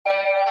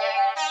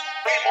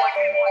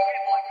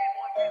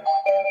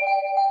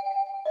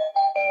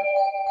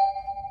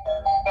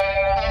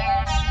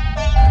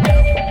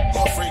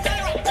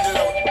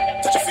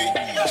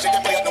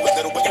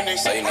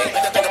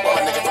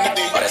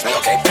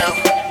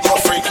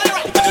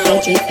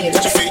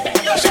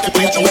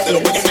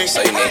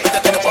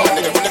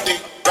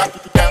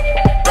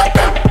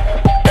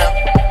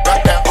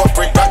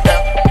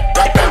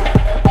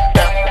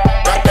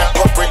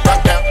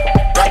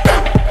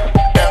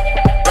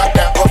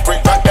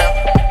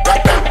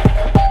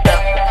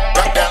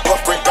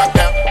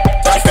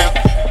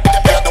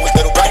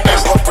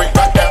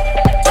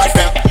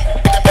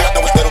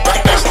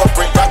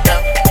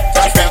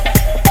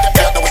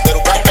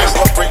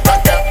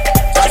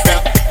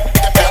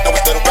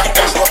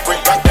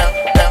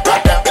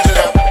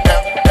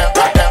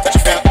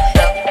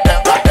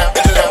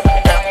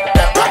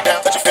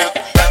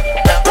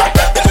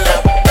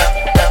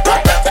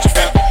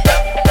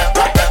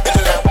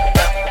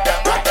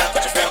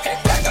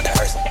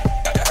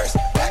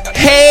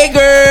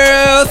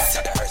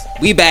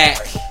We back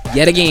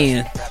yet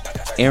again.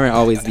 Aaron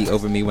always be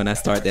over me when I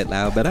start that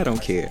loud, but I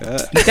don't care.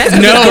 That's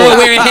no girl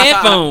wearing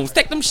headphones.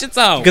 Take them shits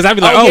off. Because I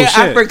be like, yeah, shit.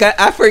 I forget.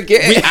 I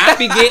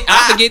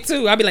forget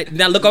too. I be like,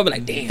 now look over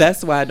like, damn.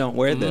 That's why I don't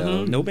wear them.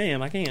 Mm-hmm. No,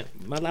 bam, I can't.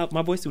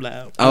 My voice too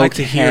loud. I like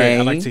to hear it.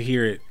 I like to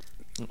hear it.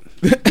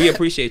 We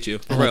appreciate you.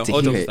 For real.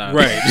 Hold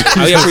right.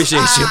 We appreciate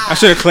you. I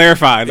should have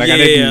clarified. Like,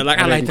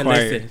 I like to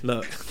listen.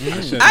 Look.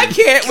 I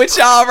can't with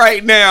y'all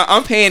right now.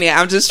 I'm paying it.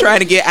 I'm just trying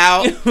to get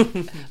out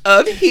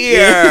of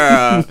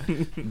here.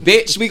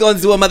 Bitch, we gonna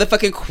do a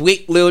motherfucking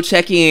quick little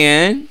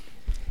check-in.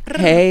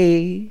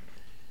 Hey,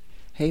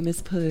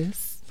 Miss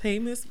Puss. Hey,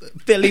 Miss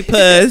Philly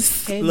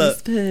Puss. Hey,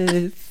 Miss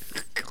Puss.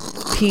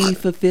 P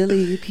for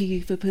Philly, P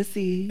for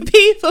pussy.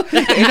 P for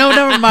you know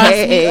what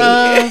reminds me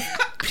of?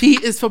 P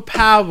is for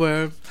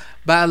Power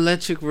by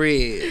Electric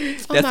Red.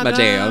 That's my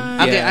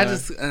jam. Okay,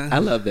 yeah. I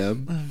love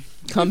them.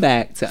 Come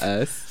back to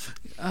us.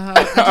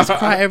 I just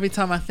cry every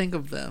time I think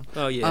of them.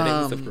 Oh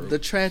yeah, the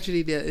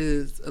tragedy that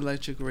is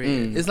Electric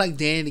Red. It's like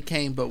Danny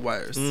Kane but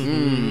worse.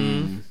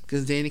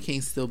 Because Danny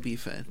Kane's still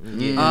beefing.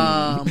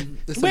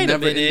 It's a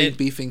never-ending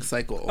beefing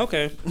cycle.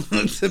 Okay,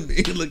 to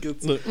me, look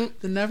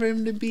the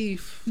never-ending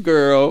beef.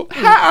 Girl,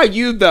 how are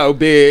you though,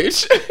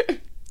 bitch?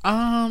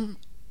 I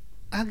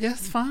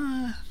guess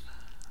fine.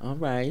 All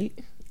right.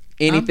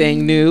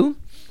 Anything new?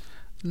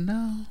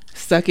 No.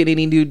 Sucking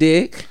any new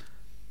dick?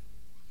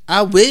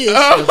 I wish.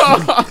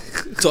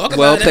 Talk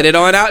about put it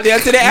on out there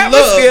to the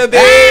atmosphere,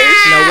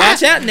 bitch. Now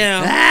watch out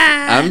now.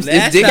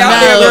 It's dick out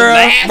there, girl.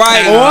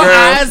 Right. All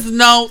eyes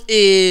know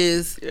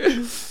is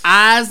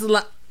eyes.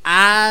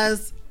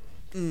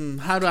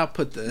 How do I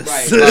put this?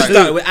 Right.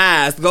 Start with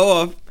eyes.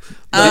 Go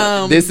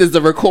off. This is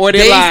the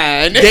recorded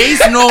line. Days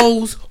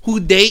knows who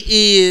they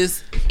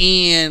is,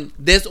 and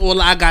that's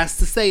all I got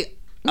to say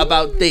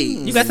about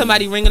Days. You got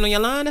somebody ringing on your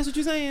line? That's what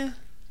you're saying?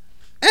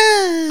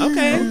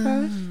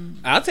 Okay.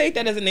 I'll take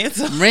that as an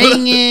answer.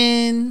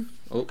 Ringing.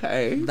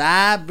 Okay.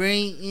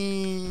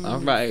 Vibrating. All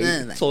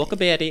right. Talk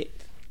about it.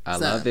 I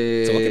love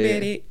it. Talk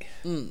about it.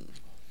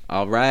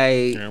 All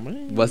right.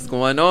 What's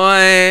going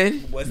on?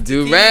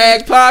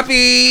 Do-rag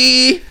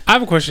Poppy. I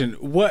have a question.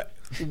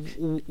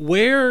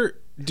 Where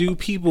do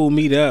people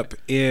meet up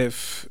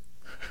if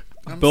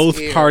both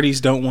parties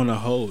don't want to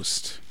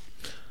host?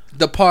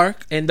 The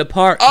park. In the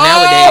park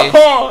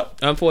nowadays.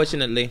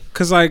 Unfortunately.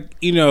 Because, like,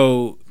 you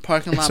know,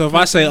 parking lot. So if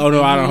I say, "Oh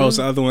no, I don't host,"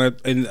 the other one,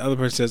 and the other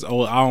person says,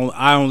 "Oh,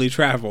 I only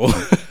travel."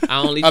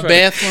 A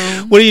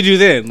bathroom. What do you do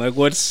then? Like,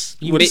 meet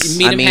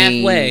them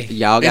halfway.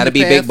 Y'all gotta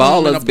be big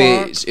ballers,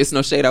 bitch. It's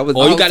no shade. You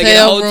gotta get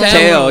a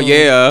hotel.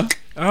 Yeah.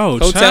 Oh,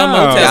 hotel,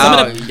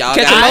 motel. Y'all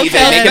gotta make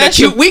it a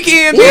cute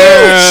weekend, bitch.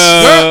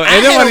 Girl,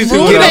 ain't nobody to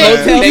get a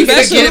hotel. Make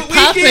it get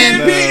poppin',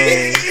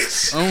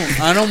 bitch.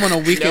 I don't want a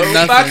weekend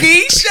nothing.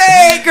 Fucking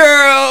shade,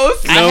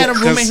 girls. I had a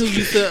roommate who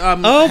used to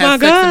oh my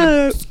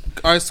god.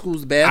 Our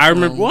school's bathroom. I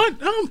remember what?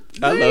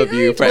 I love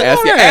you for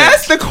asking.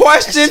 Ask the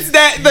questions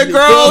that the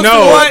girls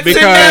want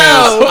because to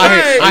know.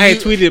 I had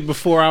tweeted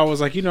before. I was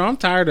like, I'm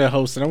tired of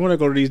hosting. I want to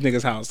go to these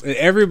niggas' house. And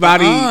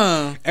everybody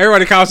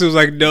commented was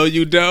like, no,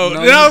 you don't.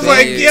 And I was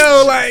like,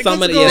 yo, like,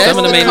 some of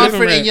the main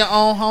comfort in your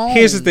own home.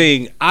 Here's the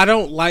thing. I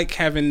don't like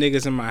having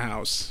niggas in my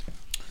house.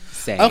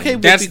 Same. Okay,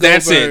 that's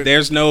it.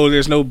 There's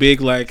no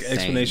big like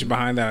explanation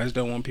behind that. I just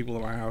don't want people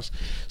in my house.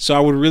 So I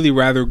would really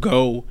rather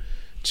go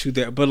to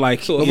that, but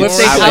like,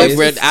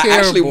 I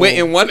actually went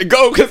and want to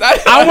go because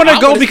I want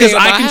to go because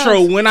I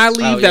control when I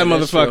leave that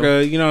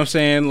motherfucker. You know what I'm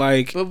saying?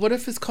 Like, but what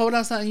if it's cold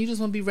outside and you just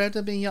want to be wrapped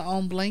up in your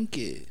own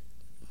blanket?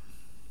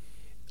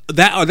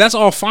 That's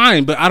all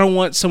fine, but I don't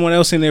want someone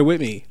else in there with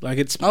me. Like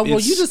you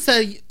just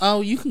said,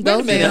 you can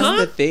go there. That's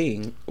the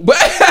thing. You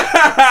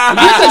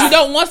said you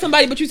don't want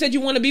somebody, but you said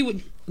you want to be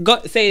with.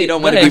 You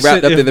don't want to be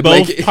wrapped up in the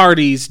blanket. Both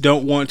parties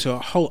don't want to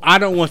host. I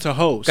don't want to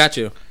host. Got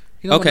you.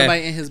 He don't want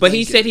nobody in his but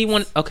blankets. he said he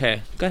want.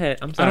 Okay, go ahead.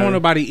 I'm I sorry. don't want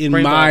nobody in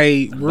Bring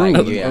my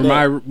room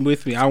Yeah. or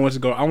with me. I want to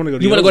go. I want to go.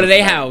 You want to go to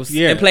their other house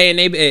Yeah. and play in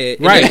their bed,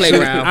 right? in their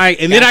playground,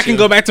 And then I can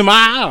go back to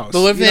my house.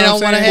 But what if You they know don't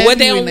what want to I'm have saying? What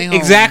they you in don't- their home?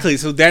 Exactly.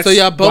 So that's So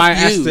y'all both why I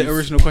asked the use.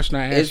 original question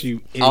I asked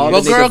you. all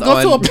Well, the girl, niggas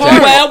go to a on-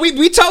 park. Well,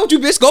 we told you,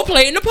 bitch, go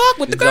play in the park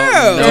with the girls.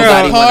 Nobody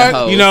Girl, wanna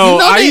host. You know,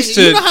 I they- used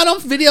to. You know how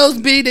them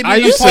videos be? They be I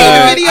in the used to.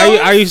 park.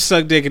 I used to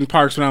suck dick in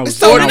parks when I was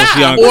So when I did was I.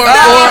 younger. Or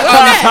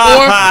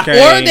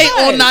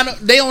Okay.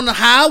 they on the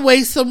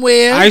highway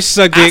somewhere. I used to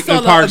suck dick saw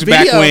in parks a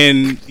back video.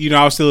 when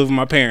I was still living with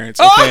my parents.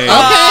 Oh, Okay.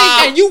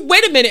 Okay. And you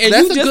wait a minute, and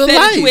That's you a just good said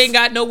that you life. ain't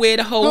got nowhere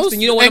to host, Host-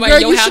 and you don't want and nobody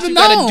in girl, your you house. shoulda You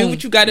gotta known. do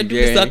what you gotta do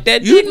Yeah. to suck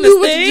that You dick, knew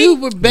what Miss to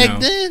Thing. do back No.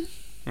 then.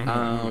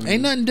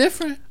 Ain't nothing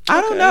different. I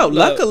don't know. look.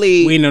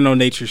 Luckily, We ain't know no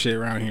nature shit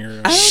around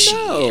here. I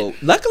don't know.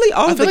 Luckily,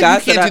 all I of the feel guys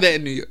like you can't that do that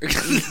in New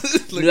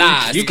York.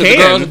 Lies. You Because the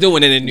can. girls are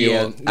doing it in New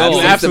Yeah. York. I've Go seen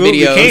on. some Absolutely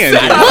videos. can.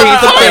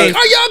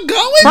 Are y'all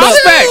going?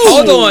 Prospect. to?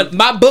 Hold on,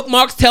 my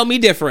bookmarks tell me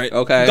different.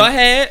 Okay. Go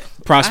ahead. I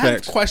have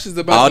Prospect. questions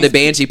about all the these-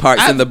 Banshee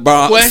parks I in the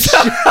Bronx. Question.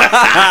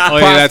 Oh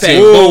yeah, that's Prospect. it.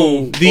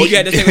 Boom. The- All you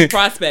had to say was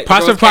Prospect.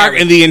 Prospect Girls Park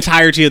carry. and the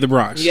entirety of the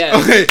Bronx. Yeah.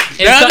 Okay.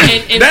 And Now some-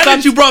 that- and now some-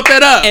 that you brought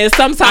that up, And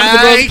sometimes the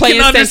I girls play can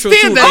in Central too.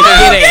 understand They that.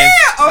 can get in.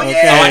 Oh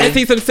Okay. Oh, I didn't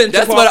see some Central.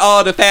 That's Park. what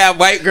all the fat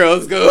white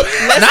girls go.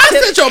 not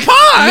Central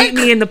Park. Meet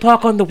me in the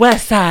park on the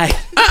west side.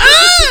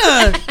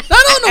 Not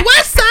on the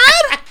west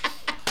side.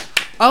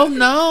 Oh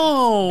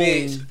no.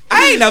 Bitch,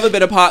 I ain't never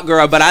been a park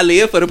girl, but I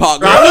live for the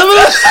park girl.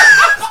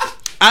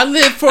 I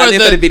live for I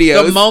live for the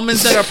videos. the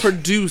moments that are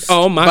produced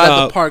Oh, my by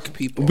God. the park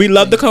people. We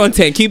love the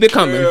content. Keep it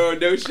coming. Girl,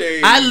 no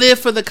shade. I live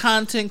for the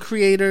content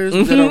creators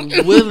that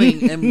are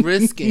willing and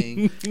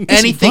risking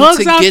anything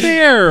bugs to out get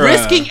there.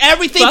 risking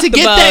everything Fuck to the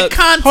get that bugs.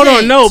 content. Hold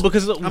on, no,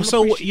 because so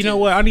appreciative. you know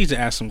what? I need to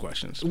ask some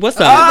questions. What's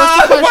up?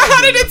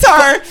 how did it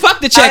turn? Fuck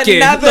the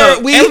check-in. Another,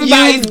 Look, we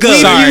everybody's good.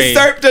 Sorry.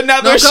 usurped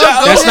another No, go- show.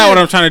 go That's ahead. not what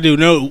I'm trying to do.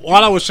 No,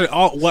 all I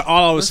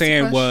was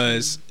saying the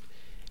was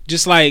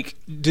just like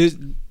do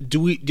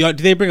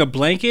they bring a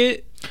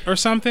blanket or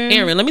something?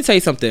 Aaron, let me tell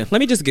you something. Let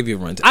me just give you a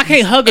rundown. I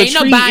can't hug a Ain't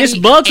tree. nobody- It's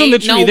bugs on the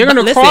ain't tree. no They're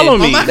gonna bu- crawl on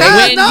listen. me. Oh my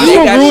God, When no. You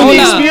gonna ruin Hold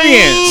the up.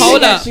 experience.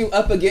 Hold They up. got you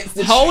up against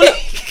the Hold up.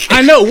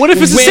 I know. What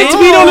if it's a 6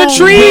 feet on a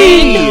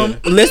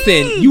tree?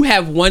 Listen, you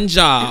have one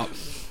job.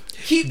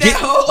 Keep that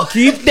hole.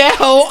 Keep that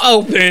hole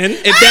open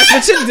if that's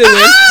what you're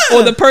doing,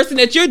 or the person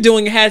that you're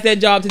doing has that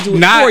job to do it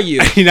Not for you.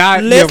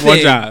 not you have one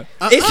job.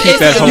 It's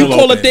that you hole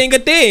call open. a thing a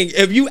thing.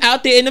 If you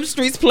out there in them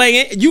streets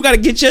playing, you gotta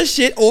get your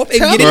shit off and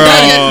Tell get me it Bro.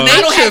 done. how your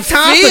I don't have nature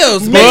time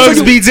feels, for man.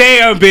 Bugs be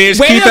damn, bitch.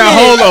 Wait Keep a that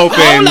minute. hole open.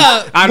 Hold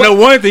up. I know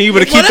one thing. You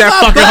better keep What that if I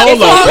fucking bug hole it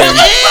fall open. in?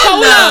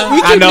 Hold up.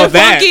 We I keep know it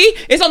that.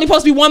 funky. It's only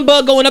supposed to be one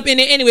bug going up in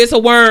there anyway. It's a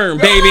worm,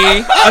 baby.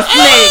 A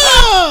snake.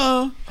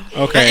 Oh,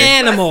 Okay.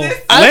 Animal.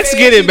 Let's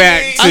get it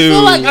back to I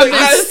feel like I'm I'm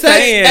just sex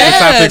saying. the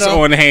topics ed.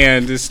 on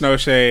hand. It's no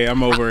shade.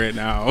 I'm over it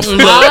now. Look,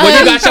 well,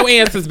 you got your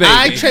answers, baby.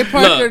 I, Trey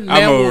Parker, Look,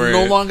 now will over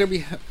no it.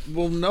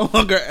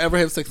 longer ever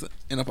have sex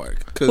in a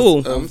park. 'Cause Who?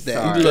 of I'm that.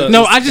 sorry. Look.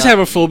 No, I just have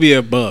a phobia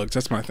of bugs.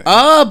 That's my thing.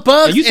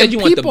 Bugs. you said and you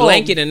want the people.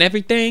 blanket and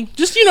everything.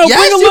 Just bring Yes,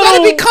 a you little. gotta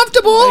be I ain't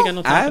comfortable. got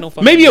no time for no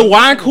fucking Maybe a blanket.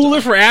 wine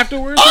cooler for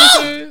afterwards. or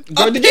something?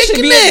 Girl, A you should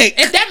be picnic.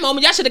 at that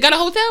moment. Y'all should have got a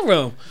hotel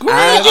room.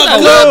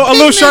 A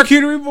little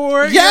charcuterie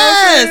board.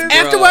 Yes, Sit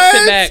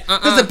afterwards. back.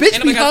 Because the bitch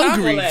Ain't be nobody got time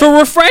hungry. for that. for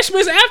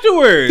refreshments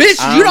afterwards.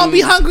 Bitch, you don't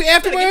be hungry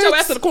Get your ass to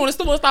afterwards. the corner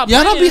store and stop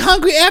Y'all don't be playing.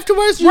 hungry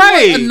afterwards. You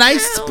Right. want a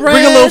nice spread.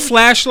 Bring a little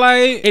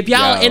flashlight. If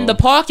y'all Yo. in the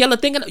park, y'all are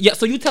thinking. Yeah,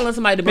 so you telling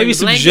somebody to bring Maybe the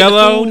some blanket,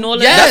 Jell-O. the food, and all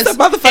that? Yes. That's a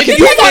motherfucking If you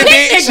picnic, want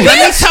bitch. Let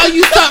me tell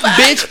you something,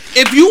 bitch.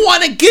 If you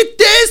want to get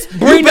this,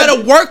 you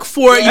better work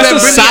for it. You That's better a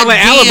bring solid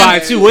damn alibi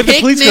too. What the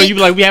police picnic. go? You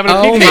be like, we having a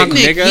Oh, picnic, my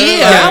picnic, nigga.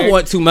 yeah. Y'all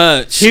want too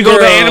much. Here go the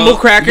Girl. animal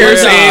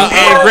crackers Girl.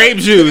 and grape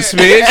juice, bitch.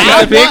 I It's a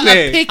want a picnic.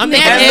 picnic. I'm not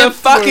And the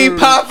fucking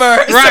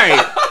poppers.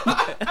 Right.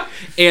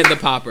 And the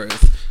poppers.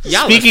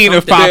 Y'all Speaking are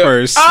of something.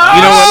 poppers, you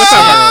know what? Let's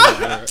talk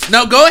about that.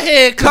 No, go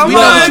ahead. 'Cause Come we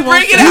know what on, you bring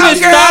want it from You out,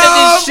 just me. girl.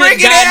 started this Bring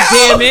shit, it out.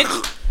 goddamn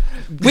it.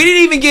 We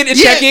didn't even get to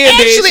Yeah, check in,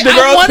 bitch. actually, The I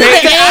girl wanted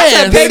paid to I ask.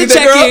 said, Pay the the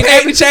girl check-in.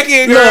 paid the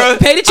check-in, girl. Look,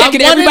 pay the check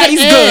and I wanted everybody's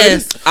to good.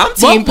 ask, I'm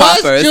team what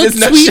poppers. was your It's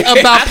no tweet shade.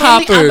 about I've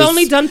poppers?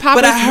 only done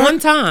poppers But I heard- one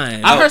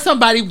time. I heard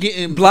somebody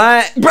getting.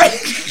 Blind.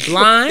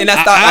 Blind. And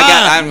I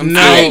thought I'm no.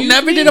 I ain't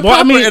never did a Well, I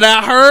popper, mean- and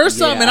I heard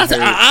something, Yeah, and I I said,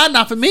 heard.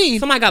 not for me.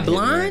 Somebody got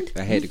blind.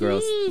 I had the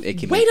girls. It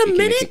can Wait a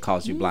minute. It can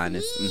cause you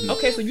blindness. Mhm.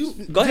 Okay, so you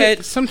go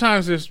ahead.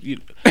 Sometimes there's.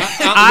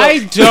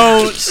 I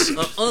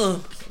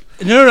don't.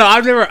 No.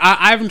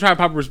 I haven't tried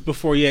poppers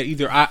before yet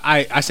either.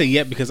 I say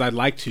yet because I'd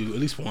like to at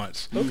least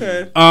once.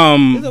 Okay.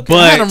 But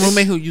I had a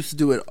roommate who used to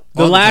do it.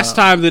 the last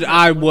time that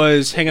I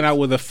was hanging out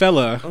with a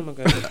fella, Oh my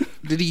god.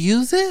 Did he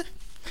use it?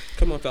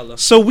 Come on, fella.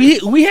 so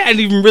we hadn't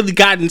even really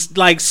gotten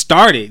like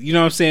started, you know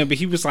what I'm saying? But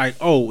he was like,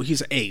 "Oh,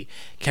 he's like, hey,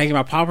 can I get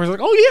my poppers?" Like,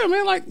 "Oh yeah,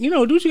 man, like, do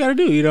what you got to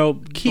do,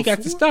 he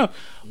got the stuff."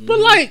 But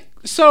like,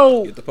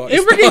 so Get the party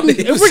if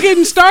started. we're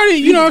getting started,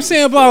 you know what I'm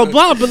saying, blah blah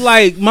blah. But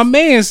like, my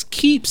man's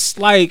keeps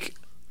like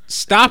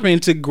stopping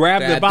to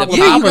grab the Grab the bottle of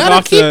Yeah, you poppers gotta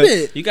off keep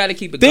the it. You got to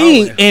keep it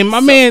thing, going. and my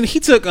man,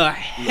 he took a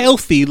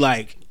healthy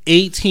like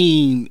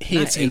 18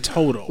 hits in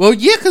total. Well,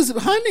 yeah, because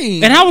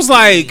honey, And I was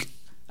like,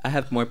 I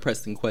have more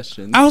pressing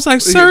questions.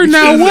 sir,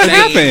 now what I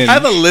happened?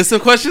 have a list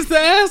of questions to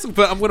ask,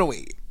 but I'm gonna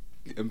wait.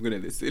 I'm gonna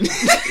listen.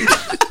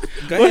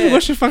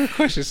 What's your fucking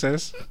question,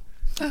 sis?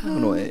 I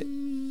don't know it.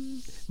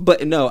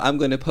 But no, I'm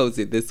gonna pose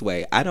it this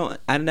way.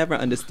 I never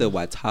understood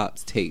why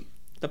tops take.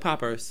 The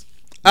poppers.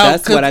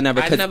 That's what I I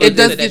never. never It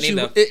does That get you.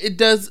 neither. It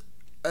does.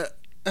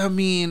 I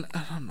mean,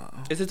 I don't know.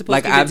 Is it supposed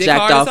Like to be I've dick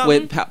jacked hard or off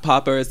with something?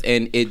 poppers,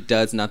 and it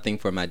does nothing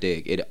for my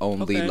dick. It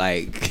only Okay.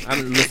 like.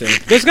 Listen.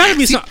 There's got to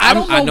be some. I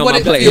don't know, I know what my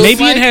it place. feels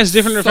Maybe like, it has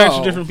different effects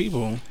for so- different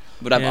people.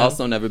 But I've Yeah.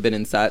 also never been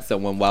inside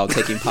someone while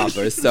taking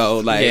poppers, so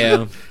like,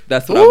 Yeah.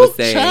 that's what I Ooh, was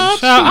saying. child,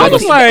 I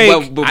was But-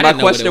 like, but I my didn't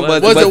know what it question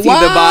was. was Was it he the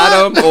wide?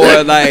 bottom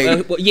or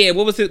like? Yeah,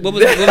 what was it? What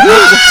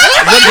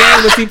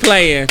game was he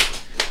playing?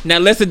 Now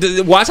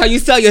listen, watch how you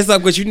sell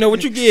yourself because you know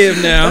what you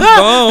give now.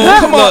 Boom.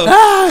 Come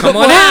on, come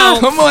on out.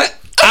 Come on.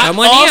 Come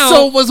on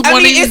Also, out. was I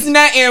wanting. mean, it's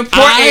not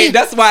important.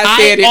 That's why I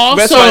said it. I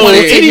That's also why I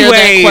wanted said to it. hear that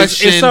anyways,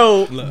 question, it's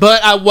so.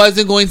 but I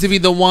wasn't going to be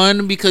the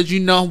one because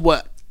you know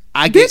what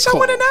I get. Bitch, I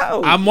wanna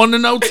know. I want to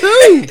know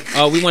too.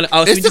 Oh, we want to.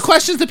 Oh, so It's you the just,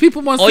 questions that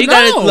people want all to you know.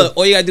 gotta look.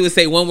 All you gotta do is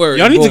say one word.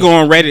 Y'all need to Boom. go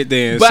on Reddit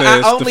then. But I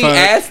sis, only the fuck.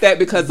 asked that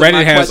because Reddit of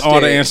my has all the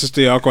question. answers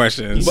to your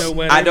questions. You know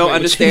what? I don't I'm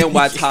understand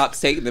why tops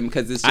take them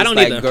because it's just I don't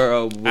like, either.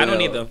 girl. I don't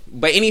well. either.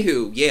 But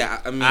anywho, yeah,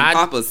 I mean, I-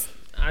 poppers.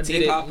 I did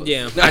Team it. Poppers.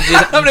 Yeah, I'm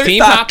I gonna did.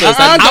 Team stop. Poppers.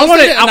 I I Don't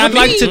say that, I would not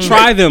like me. to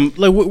try them.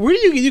 Like, where do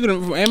you get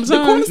them from?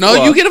 Amazon?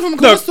 No, you get it from the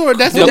corner store.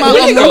 That's Look, what my we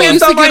can go uncle get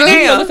used to some get right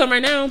them. now. What's up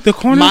right now? The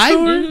corner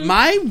store.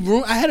 My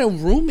room. I had a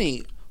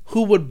roommate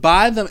who would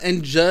buy them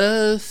and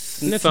just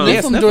Sniff sniff 'em. them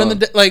Yeah, sniff during the 'em.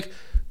 day. Like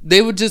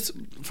they would just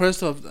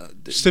first off.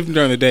 Sniff them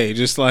during the day,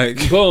 just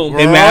like Boom.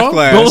 in math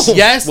class. Boom.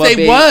 Yes, Well,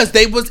 they bitch. was.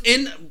 They was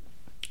in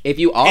If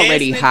you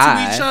already to each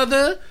high,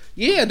 other.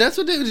 Yeah, that's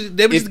what they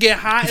would just get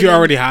high. If and you're then-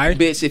 already high,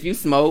 bitch, if you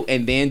smoke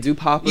and then do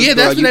poppers, Yeah, girl,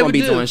 that's what you they gonna would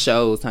be do. doing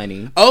shows,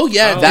 honey. Oh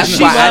yeah, Oh, That's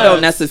she why I was.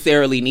 don't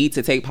necessarily need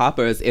to take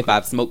poppers if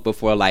I've smoked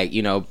before, like,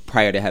 you know,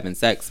 prior to having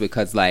sex,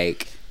 because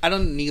like I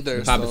don't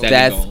neither. Papa So. said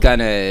that's gone.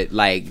 gonna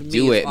like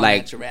do it's it. all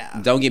Like,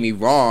 natural. don't get me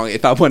wrong,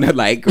 if I want to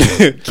like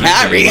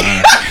carry,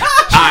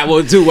 I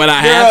will do what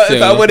I girl, have to.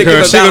 if I want to girl,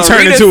 give she gonna turn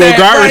ballerina into a set,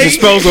 garbage right?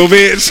 disposal,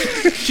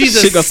 bitch. She's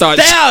She a gonna start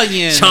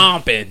stallion.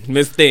 chomping,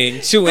 Miss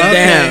Thing, chewing Okay,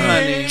 down.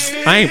 honey.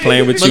 I ain't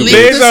playing with you, Malik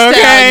bitch. It's the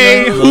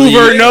okay. Stallion.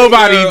 Hoover,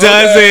 nobody Girl,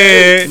 does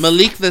it.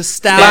 Malik the Like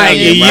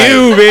Stallion. you,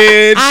 right.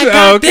 bitch. I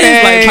got okay.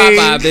 this like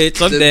Popeye,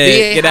 bitch. I'm The dead.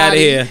 big Get out of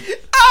hottie. here.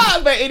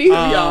 But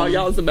anywho,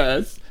 y'all's the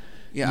best.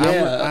 Yeah,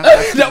 Yeah,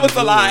 I that was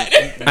a lot.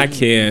 I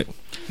can't.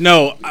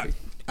 No,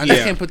 I just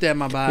Yeah. can't put that in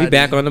my body. We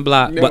back on the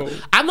block. No. But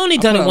I've only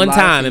done put it a one lot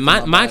of time, things and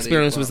my in my body,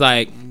 experience was but-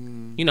 like,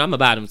 you know, I'm a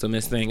bottom to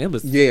Miss Thing. It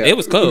was Yeah, it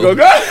was cool. Go,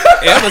 go.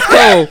 It was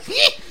cool.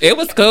 It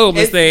was cool,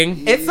 Miss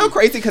Thing. It's so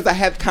crazy because I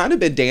have kind of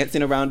been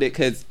dancing around it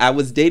because I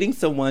was dating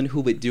someone who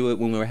would do it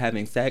when we were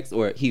having sex,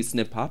 or he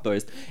sniffed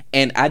poppers,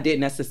 and I didn't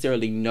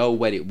necessarily know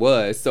what it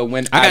was. So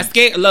when I got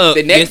scared. Look,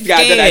 the next you're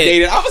guy that I scared.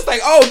 dated, I was like,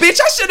 "Oh, bitch,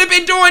 I should have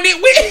been doing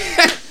it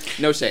with."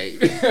 No shade.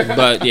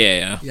 But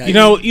yeah. Yeah, you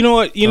know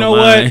what? You know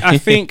my. what? I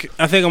think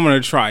I'm gonna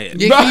try it.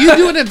 Yeah, can you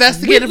do an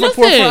investigative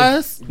Listen. report for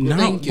us? No,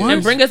 Thank you. what?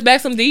 And bring us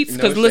back some deets,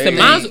 because No listen, shade.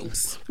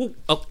 mine's.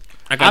 Oh,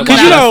 I got I'm what not-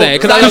 I you know- say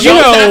because I because know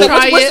you know- what's-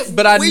 Try what's- it,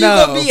 but I where know.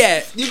 you gonna be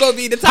at? You gonna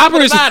be the top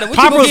Poppers, of the bottom. What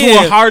poppers you will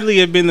gonna give? hardly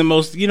have been the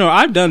most. You know,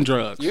 I've done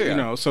drugs. Yeah. You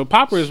know, so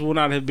poppers will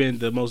not have been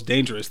the most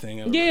dangerous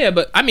thing ever. Yeah,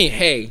 but I mean,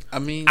 hey, I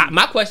mean,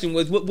 my question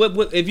was,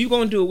 what if you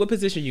gonna do it? What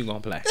position you gonna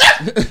play?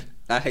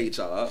 I hate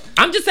y'all.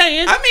 I'm just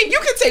saying. I mean, you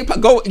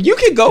can go You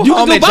can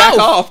home do and jack both.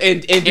 off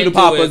and do the do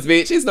poppers, it.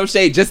 bitch. It's no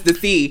shade, just to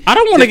see. I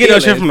don't want to the get no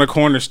shit feeling. from the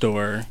corner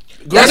store.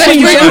 That's That what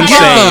seems you insane.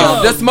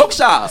 get. The smoke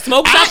shop.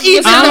 Smoke I shops.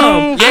 even,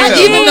 know- I yeah.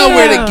 even know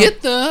where to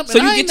get them. So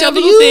and you I get ain't your never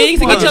little used things, you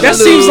get one. your That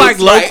little seems lose, like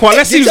low like, quality.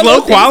 That get seems your low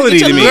little things, quality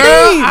get to your me. little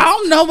Girl, I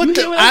don't know what get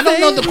the, what I I'm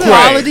don't know the saying?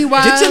 quality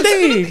wise. Get your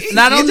things. And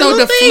I don't Get your know the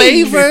little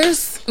things.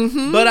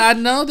 flavors, but I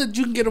know that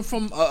you can get them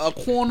from a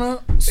corner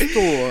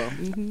store.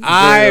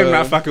 I am Girl.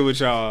 not fucking with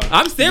y'all.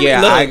 I'm serious.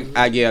 Yeah, Look,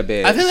 I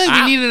bet. I feel like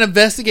I- you need an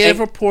investigative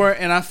Hey. report,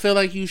 and I feel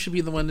like you should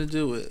be the one to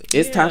do it.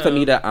 It's time for Yeah.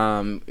 me to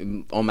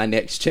on my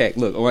next check.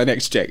 Look, on my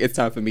next check, it's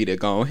time for me to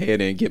go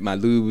ahead and get my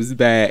lubes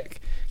back,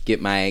 get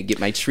my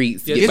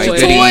treats, Get get my your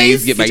goodies,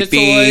 toys, get my your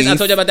things. toys. I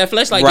told you about that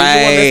fleshlight. Right.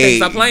 You want to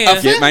stop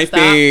playing. Get my Stop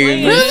playing.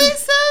 things. Really,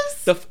 sis?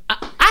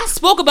 I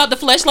spoke about the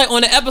fleshlight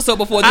on the episode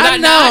before. Did I I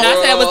know. not?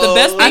 I said it was the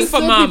best I thing for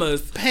still be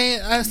mamas.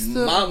 paying. I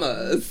still.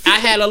 Mamas. I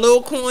had a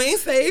little coin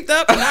saved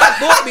up, and I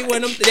bought me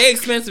one of them. They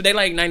expensive. They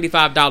like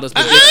 $95,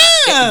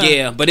 but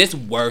yeah, but it's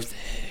worth it.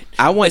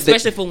 I want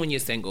Especially for when you're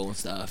single and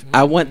stuff.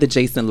 I want the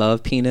Jason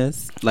Love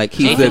penis. Like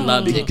he's Jason a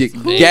Love big,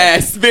 penis.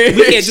 yes, bitch.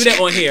 We can't do that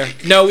on here.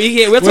 No, we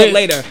can't. We'll talk Wait.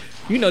 later.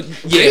 You know, yeah,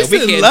 Jason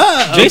we can't.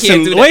 Love. we Jason,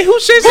 can't do that. wait,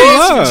 who's Jason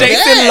Love? Jason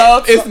Yes.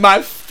 Love is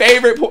my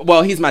favorite.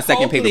 Well, he's my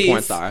second Oh, favorite please.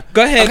 porn star.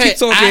 Go ahead, Okay, keep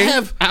talking. I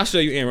have- I'll show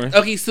you, Aaron.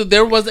 Okay, so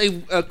there was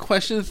a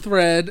question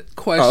thread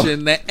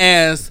question that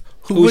asked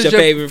Who's your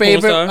favorite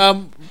porn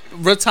star?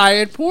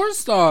 retired porn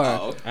star.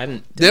 Oh, I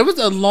didn't. There was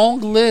a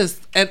long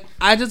list, and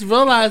I just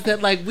realized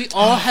that like we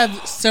all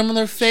have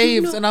similar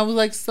faves, and I was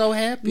like so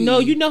happy. No,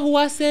 you know who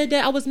I said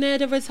that I was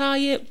mad at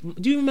retired?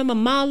 Do you remember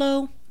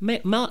Malo?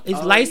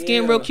 His light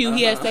skin, real cute.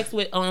 He had sex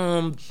with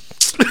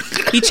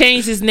He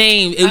changed his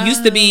name. It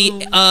used to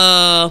be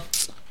oh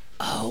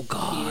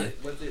God.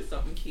 Was it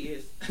something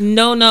kids?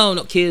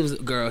 No. Kids,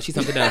 girl. She's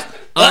something else.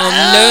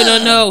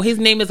 No. His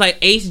name is like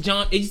Ace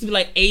John. It used to be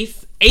like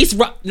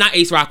not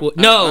Ace Rockwood.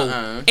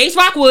 No, Ace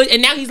Rockwood,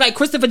 and now he's like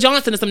Christopher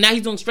Johnson or something. Now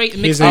he's doing straight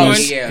mixed porn.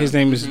 His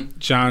name is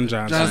John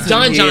Johnson.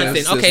 John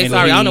Johnson. Okay,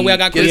 sorry. I don't know where I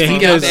got Christopher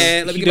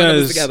Johnson. Let me get my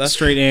numbers together.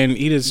 Straight in.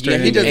 He does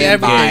straight in. He does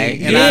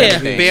everything, and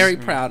I'm very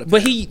proud of him.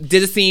 But he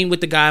did a scene with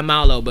the guy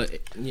Marlo.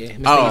 But yeah,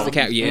 he's the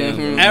cat. Yeah,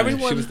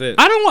 everyone.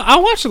 I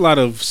watch a lot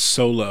I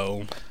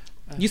Solo.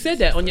 You said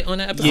that on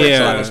that episode.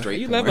 Yeah.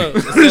 You love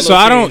a so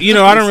I don't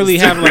really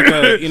have like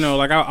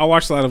I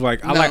watch a lot of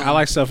like I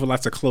like stuff with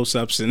lots of close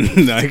ups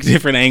and like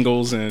different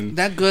angles and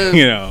that good.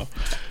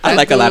 I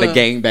like a lot of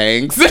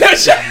gangbangs.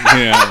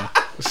 Yeah.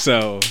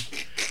 So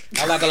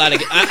I like a lot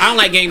of. I don't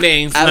like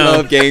gangbangs. I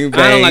love gangbangs.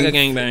 I don't like a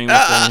gangbang.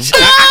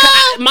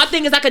 My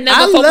thing is I could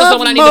never focus on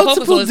what I need to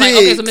focus on. It's like,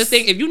 okay, so Miss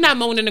Thing, if you're not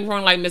moaning and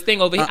growing like Miss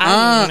Thing over here,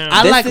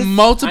 I like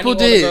multiple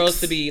dicks. I need all the girls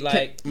to be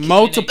like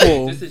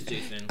multiple. This is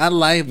Jason. I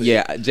like it.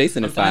 Yeah,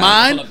 Jason is fine.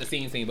 Mine. Pull up the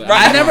scene, but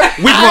I never.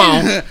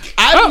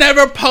 I've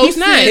never posted. He's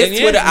nice. His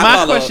Twitter.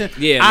 My question.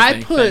 Yeah,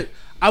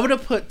 I would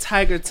have put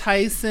Tiger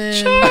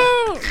Tyson.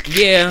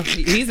 Yeah,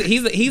 he's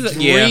a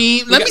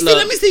Dream.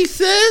 Let me see,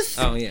 sis.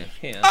 Oh yeah.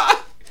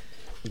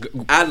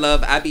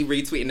 I be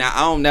retweeting. Now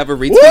I don't never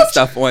retweet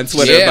stuff on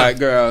Twitter, but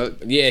girl,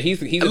 yeah,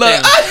 he's a thing.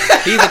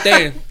 He's a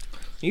thing.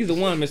 He's the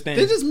one, Miss Thing.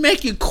 They just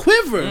make you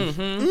quiver.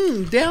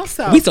 Down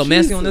south. We so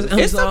messy on this.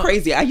 It's so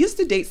crazy. I used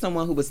to date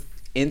someone who was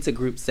into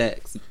group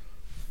sex.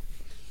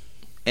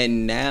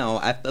 And now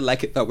I feel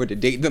like if I were to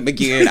date them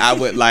again, I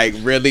would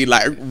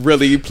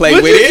really play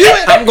with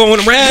it. I'm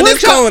going around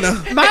this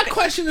corner. My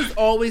question has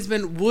always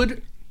been: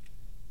 would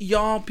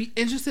y'all be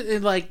interested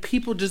in like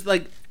people just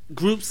like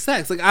group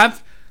sex? Like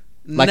I've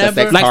never a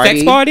sex like party?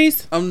 sex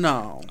parties.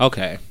 No.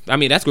 Okay, I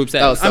mean that's group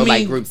sex. Oh, so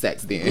like group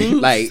sex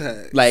then, like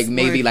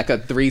maybe like a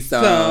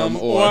threesome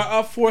or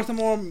a foursome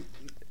or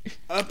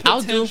a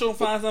potential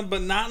find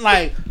but not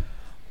like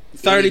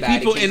 30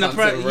 people in the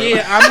front.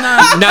 Yeah, I'm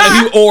not. Not a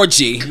huge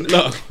orgy.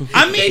 Look.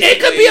 I mean, it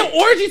could be an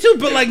orgy too,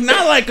 but like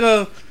not like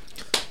a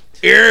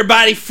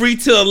everybody free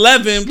till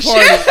 11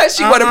 party.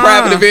 She want a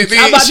private event. Bitch.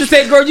 I'm about to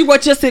say, girl, you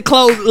want just to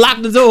close,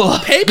 lock the door.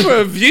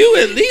 Pay-per-view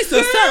at least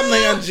or something.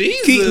 Like,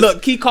 Jesus.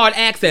 Key card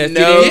access.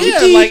 No,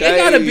 like it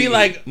gotta be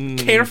like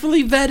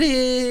carefully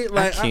vetted.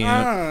 Like, I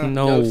can't.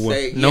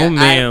 No,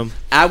 ma'am.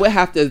 I would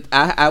have to.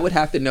 I would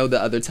have to know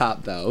the other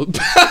top though.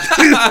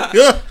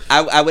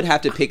 I would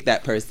have to pick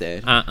that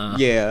person.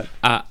 Yeah.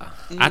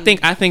 I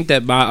think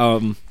that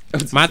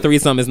my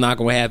threesome is not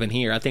going to happen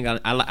here. I think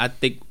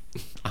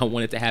I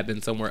want it to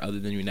happen somewhere other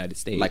than the United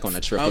States, like on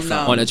a trip or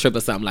something. On a trip or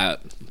something like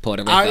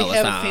Puerto Rico. I already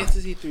have a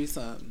fantasy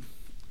threesome.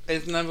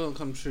 It's never gonna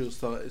come true,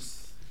 so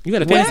it's. You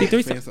got a fantasy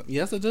threesome?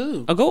 Yes, I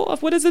do. Oh, go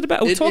off. What is it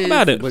about? Talk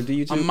about it. What do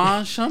you do?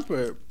 Amon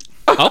Shumpert.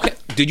 Okay.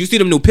 Did you see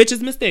them new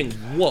pictures, Miss Thing?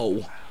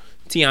 Whoa.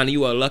 Tiana,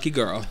 you are a lucky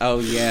girl. Oh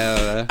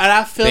yeah. And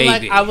I feel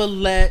like I would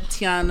let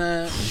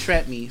Tiana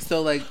strap me.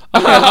 So like,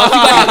 okay, you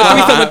got a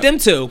threesome with them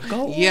two.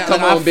 Go. Yeah,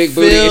 come on, big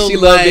booty. And she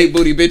love big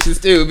booty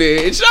bitches too,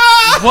 bitch.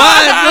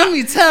 What? Let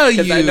me tell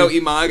you. Because I know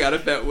Iman got a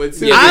fat one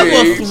too. I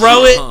will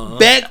throw it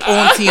back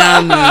on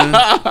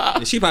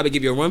Tiana. She probably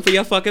give you a run for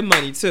your fucking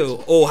money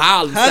too. Oh,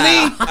 Holly,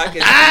 honey,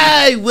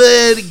 I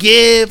would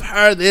give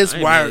her this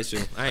work.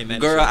 I ain't mad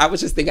girl, I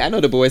was just thinking. I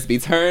know the boys be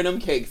turning them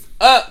cakes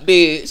up,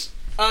 bitch.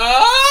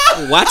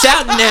 Watch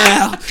out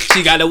now.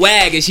 She got a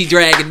wagon. She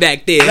dragging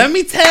back there. Let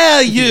me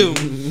tell you.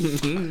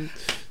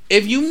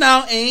 If you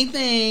know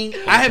anything,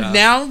 I have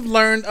now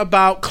learned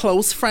about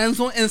close friends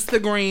on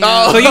Instagram.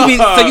 So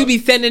you be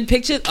sending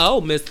pictures? Oh,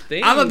 Miss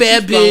Thing. I'm a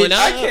bad bitch.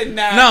 I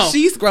cannot. No,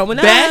 she's growing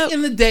up. Back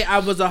in the day, I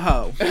was a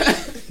hoe.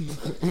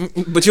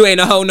 But you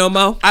ain't a hoe no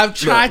more? I've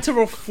tried to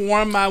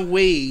reform my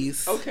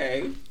ways.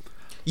 Okay.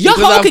 Your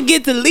hoe could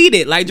get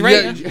deleted, like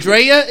Drea. Yeah,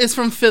 Drea is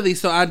from Philly,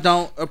 so I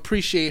don't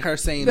appreciate her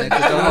saying that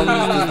because the hoes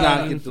does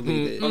not get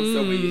deleted. I'm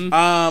so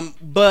weak.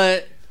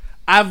 But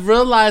I've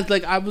realized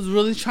like I was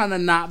really trying to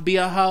not be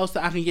a hoe so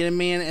I can get a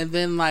man, and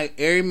then like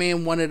every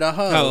man wanted a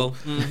hoe.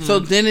 So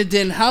then it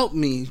didn't help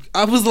me.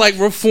 I was like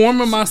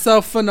reforming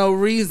myself for no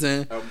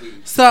reason.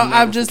 So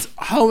I'm just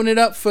holding it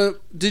up for.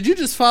 Did you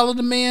just follow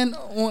the man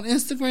on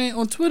Instagram,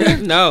 on Twitter?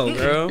 No,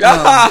 girl.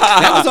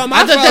 That was on my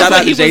phone. I thought that's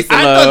what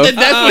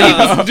he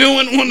was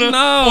doing on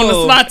the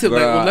slot tip.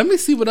 Like, well, let me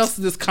see what else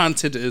this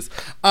content is.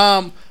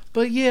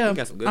 But yeah,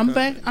 I'm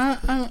back.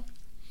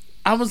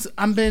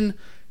 I've been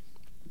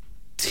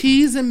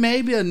teasing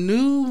maybe a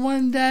nude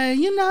one day.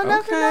 You know,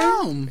 never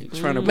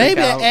know. Maybe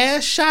an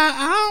ass shot.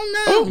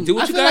 I don't know. Do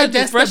what you gotta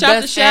do. Fresh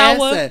out the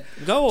shower.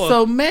 Go on.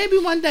 So maybe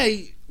one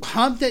day,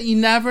 hump that. You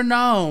never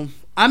know.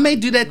 I may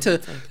do that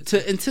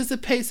to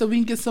anticipate so we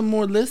can get some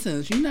more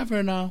listens. You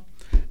never know.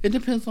 It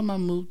depends on my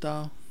mood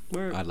though.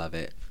 Word. I love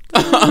it.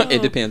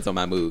 It depends on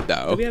my mood,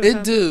 though.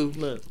 It do.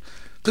 Look.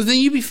 Because then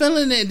you be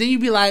feeling it, and then you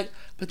be like,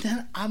 but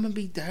then I'm going to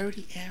be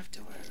dirty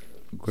afterward.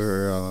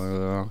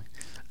 Girl,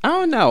 I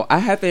don't know.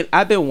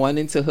 I've been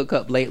wanting to hook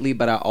up lately,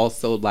 but I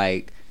also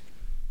like,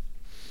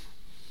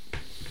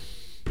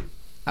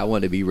 I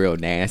want to be real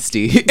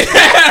nasty.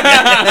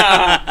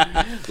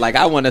 Like,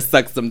 I want to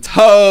suck some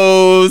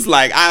toes.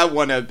 Like, I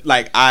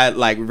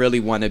really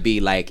want to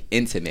be like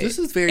intimate. This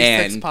is very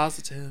sex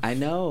positive. I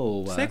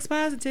know. Sex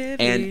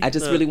positive. And I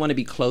just really want to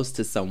be close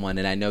to someone,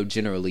 and I know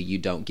generally you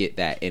don't get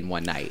that in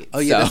one night. Oh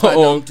yeah, that's why I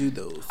don't do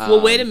those.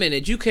 Well, wait a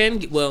minute. You can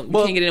you can't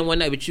get it in one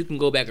night, but you can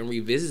go back and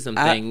revisit some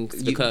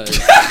things because this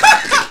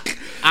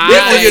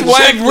is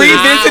one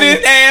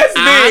revisited ass bitch.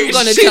 I'm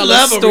gonna tell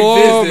a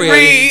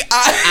story.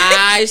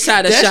 I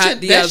shot a shot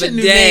the other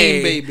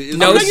day. Baby.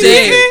 No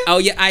shit. Oh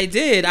yeah, I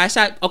did. I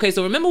shot. Okay,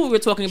 so remember we were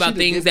talking about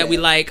things that we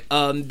like,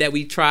 that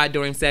we tried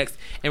during sex.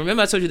 And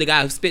remember I told you the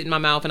guy who spit in my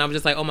mouth, and I was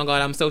just like, oh my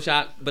god, I'm so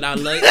shocked, but I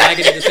like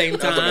it at the same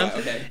time.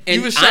 Okay.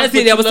 And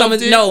honestly, there was some.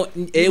 No,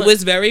 it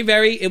was very,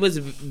 very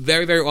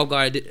off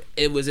guard.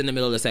 It was in the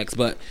middle of the sex,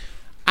 but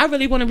I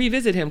really want to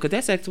revisit him because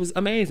that sex was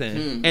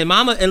amazing. And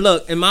mama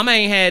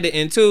ain't had it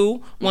in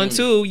 2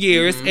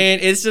 years,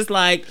 and it's just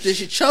like, did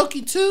she choke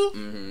you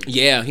too?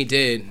 Yeah, he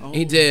did. Oh.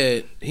 He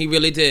did. He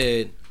really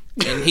did.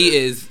 And he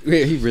is.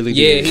 Yeah, he really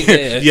did. Yeah, he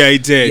did. Yeah, he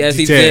did. Yes,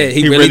 he did.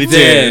 He really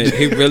did.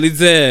 He really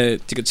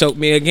did. You could choke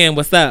me again.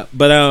 What's up?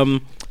 But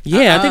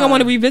yeah, I think I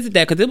want to revisit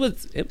that because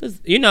it was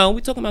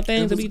we talking about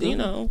things that we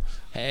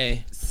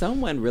hey.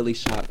 Someone really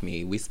shocked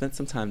me. We spent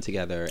some time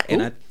together,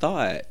 and I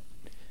thought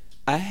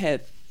I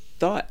had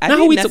thought.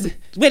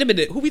 Wait a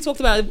minute. Who we talked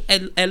about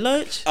at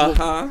lunch?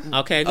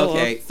 Okay, go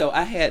on. So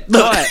I had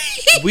thought.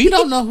 We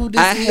don't know who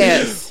this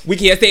is. We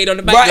can't say it on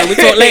the back. We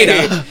talk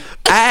later.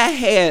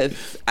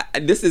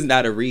 This is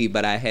not a read,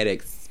 but I had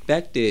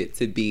expected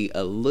to be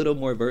a little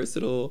more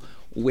versatile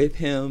with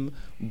him,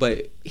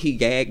 but he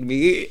gagged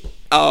me.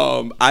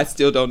 I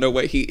still don't know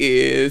what he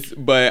is,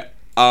 but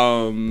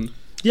I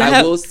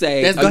will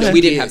say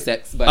we didn't have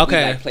sex, but we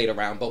like played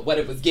around. But what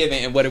it was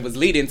given and what it was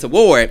leading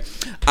toward,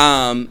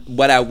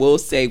 what I will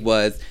say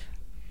was,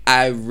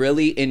 I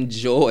really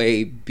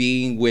enjoy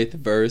being with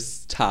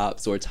verse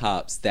tops or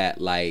tops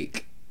that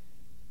like.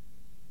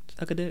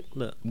 Suck a dick.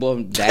 Look. Well,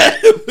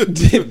 that.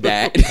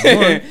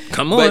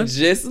 Come on. But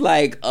just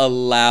like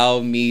allow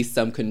me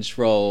some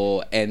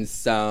control and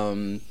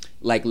some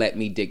like let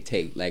me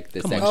dictate like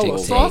the sexual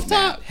soft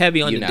top,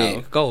 heavy on the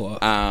dick. Go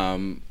off.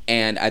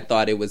 And I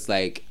thought it was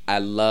like I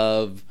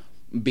love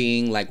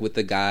being like with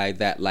a guy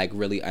that like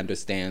really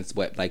understands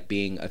what like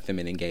being a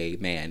feminine gay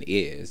man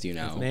is,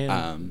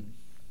 and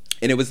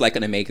it was like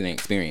an amazing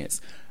experience.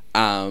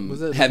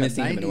 Was it haven't like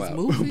seen him in a while,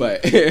 movie?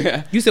 But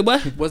you said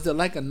what? Was it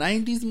like a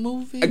 90s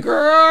movie?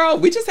 Girl,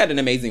 we just had an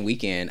amazing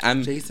weekend.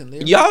 Jason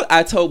Lear.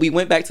 Y'all, we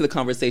went back to the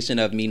conversation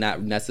of me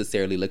not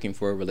necessarily looking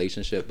for a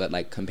relationship, but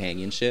like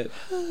companionship.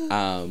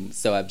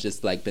 So I've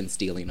just like been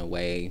stealing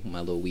away my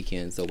little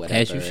weekends or whatever.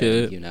 As you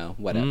should. And,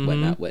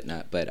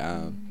 whatnot. But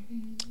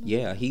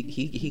yeah,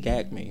 he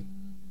gagged me.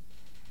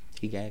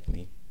 He gagged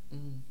me.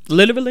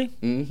 Literally?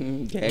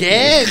 Mm-hmm.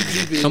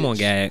 Gag. Come on,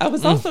 gag. I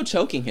was also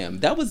choking him.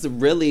 That was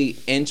really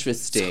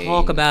interesting.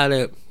 Talk about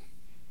it.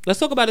 Let's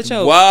talk about the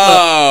choke.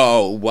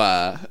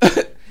 Whoa.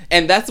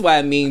 And that's what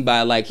I mean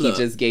by like he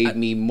just gave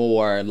me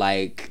more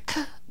like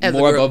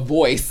more of a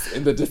voice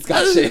in the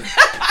discussion.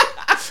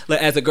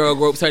 Like as a girl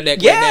gropes her neck.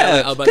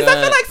 Yeah, because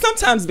I feel like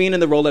sometimes being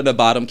in the role at the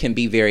bottom can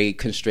be very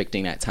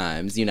constricting at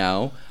times. For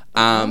me.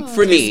 I'm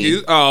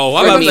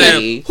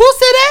saying, who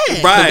said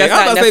that? Right. That's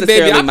not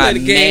necessarily my play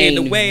the game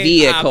main the way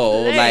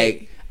vehicle.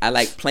 I I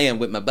like playing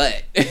with my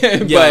butt,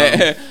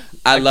 but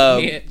I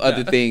love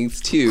other things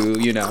too.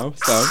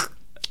 So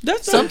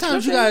that's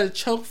sometimes you gotta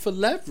choke for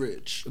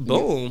leverage.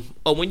 Boom.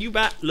 Oh, when you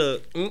ride,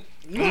 look.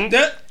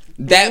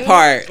 That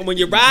part. When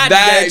you ride, you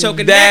gotta choke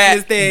a neck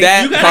this thing.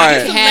 That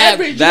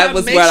part. That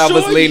was what I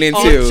was leaning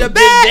to. You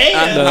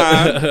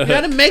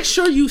gotta make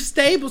sure you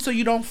stable so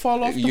you don't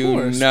fall off the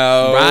horse.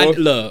 Ride,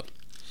 look.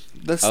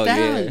 The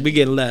style. We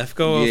get left.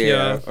 Go off,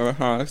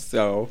 y'all.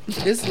 So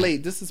it's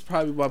late. This is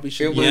probably why we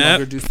should no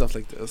longer do stuff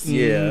like this.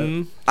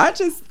 Yeah.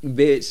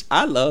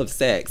 I love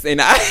sex,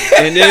 and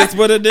and it's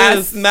what it is.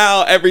 I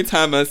smile every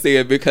time I see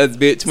it because,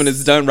 bitch, when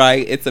it's done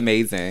right, it's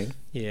amazing.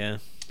 Yeah.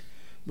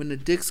 When the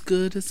dick's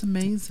good, it's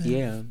amazing.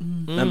 Yeah.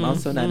 I'm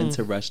also not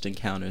into rushed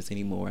encounters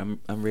anymore.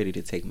 I'm ready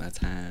to take my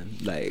time.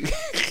 Like.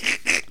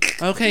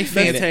 Okay,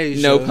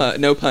 Fantasia.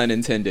 No pun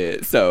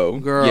intended. So,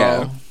 girl,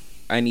 yeah,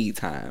 I need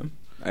time,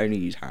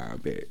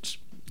 bitch.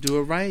 Do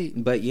it right.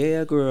 But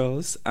yeah,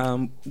 girls.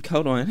 Hold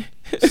on.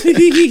 So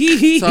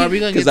are we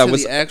gonna get to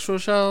the actual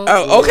show?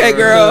 Oh, okay,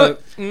 girl.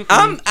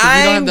 I'm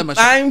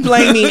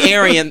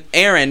blaming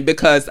Aaron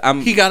because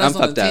he got us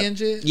on a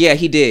tangent. Yeah,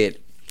 he did.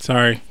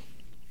 Sorry.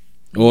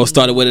 We'll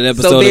start it with an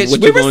episode. So, bitch, of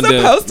what we were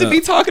supposed to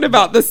be talking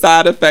about the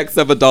side effects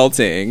of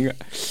adulting.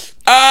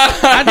 I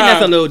think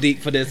that's a little deep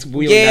for this.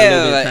 We only got a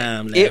little bit of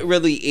time left. It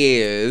really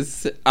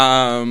is.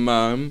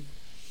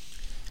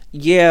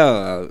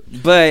 Yeah,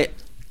 but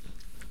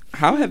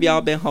How have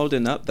y'all been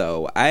holding up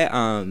though?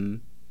 I've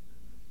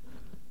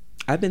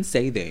been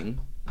saving.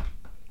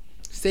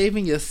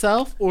 Saving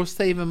yourself or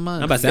saving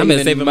money? I'm about to say, I've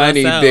been saving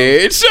money, myself.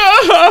 bitch.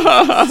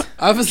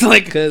 I was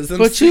like,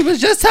 but you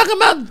was just talking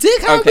about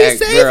dick. How Okay, we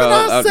saving girl.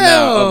 ourselves?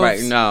 No, all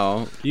right,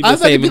 no. You've been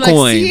saving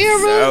coins.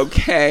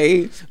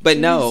 Okay, but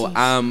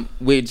no.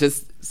 We're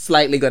just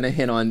slightly gonna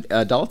hit on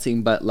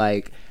adulting, but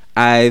like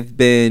it's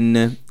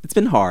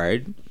been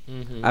hard.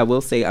 Mm-hmm. I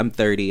will say I'm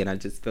 30 and I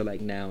just feel like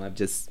now I've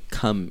just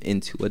come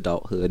into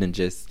adulthood and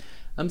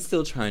I'm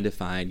still trying to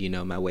find,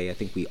 my way. I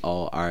think we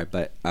all are,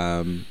 but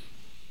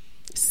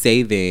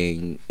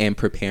saving and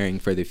preparing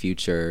for the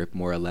future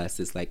more or less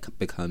is like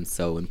become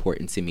so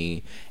important to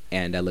me.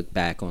 And I look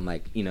back on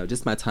like,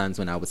 just my times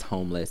when I was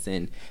homeless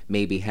and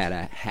maybe had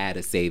I had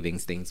a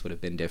savings, things would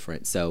have been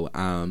different. So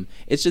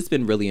it's just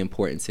been really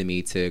important to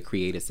me to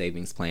create a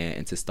savings plan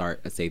and to start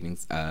a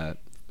savings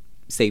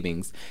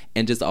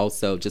and just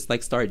also just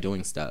like start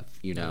doing stuff,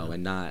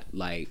 and not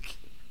like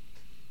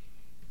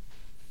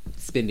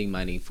spending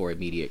money for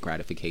immediate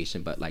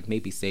gratification, but like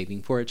maybe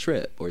saving for a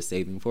trip or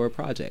saving for a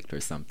project or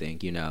something,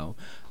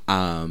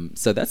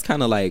 so that's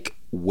kind of like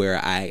where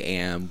I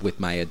am with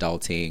my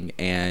adulting.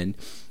 And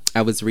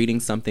I was reading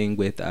something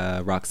with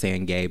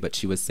Roxane Gay, but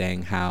she was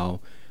saying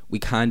how we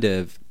kind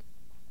of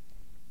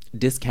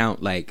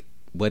discount like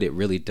what it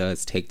really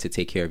does take to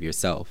take care of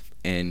yourself,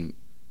 and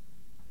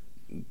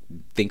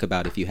think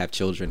about if you have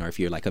children or if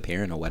you're like a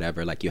parent or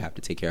whatever, like you have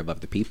to take care of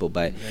other people,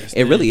 but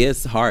it really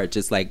is hard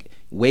just like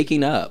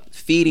waking up,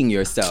 feeding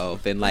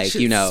yourself, and like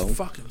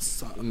fucking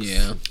sucks.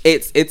 Yeah,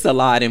 it's a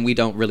lot, and we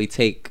don't really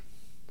take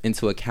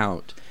into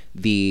account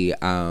the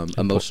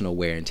emotional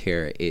wear and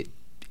tear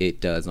it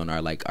does on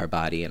our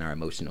body and our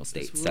emotional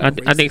state. So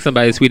I think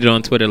somebody tweeted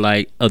on Twitter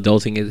like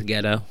adulting is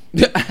ghetto.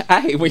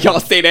 I hate when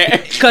y'all say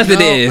that because it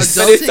is.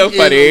 But it's so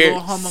funny. Is a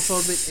little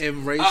homophobic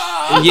and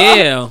racist.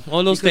 Yeah,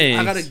 all those things.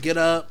 I gotta get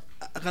up.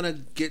 I gotta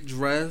get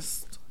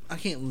dressed. I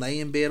can't lay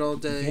in bed all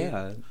day.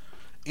 Yeah,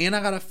 and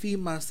I gotta feed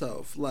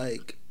myself.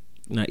 Like,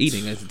 now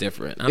eating is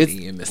different. I'm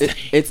eating this.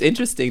 It's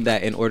interesting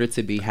that in order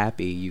to be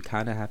happy, you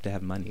kind of have to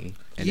have money.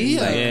 And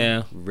it's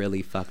like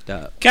really fucked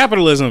up.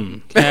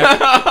 Capitalism.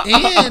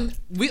 And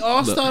we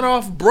all start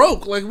off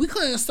broke. Like, we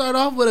couldn't start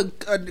off with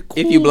a cool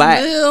if you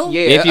black meal.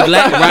 Yeah, if you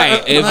black,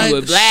 right. If like, you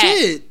were black,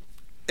 shit.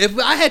 If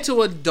I had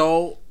to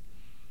adult,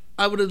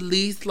 I would at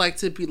least like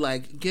to be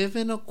like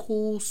given a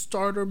cool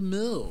starter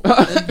meal.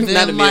 And then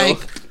Not a meal.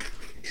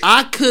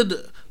 I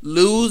could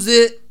lose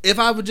it if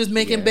I was just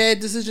making bad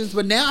decisions,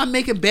 but now I'm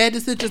making bad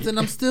decisions and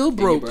I'm still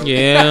broke.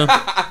 Yeah,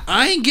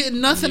 I ain't getting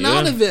nothing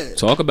out of it.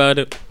 Talk about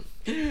it.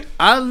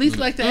 I at least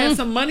like to have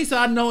some money so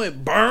I know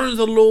it burns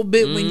a little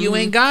bit when you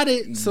ain't got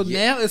it. So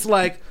now it's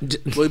like,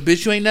 well,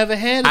 bitch, you ain't never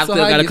had it. I so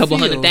still got a couple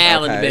feel? $100 in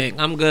the bank.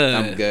 I'm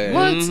good.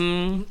 What?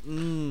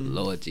 Mm-hmm.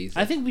 Lord Jesus.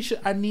 I think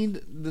I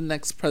need the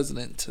next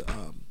president to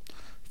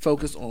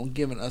focus on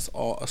giving us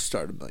all a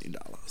start $1 million.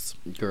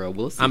 Girl,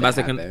 we'll see. I'm about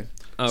to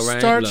all right.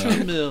 Start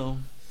your mill.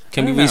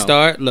 Can we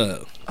restart?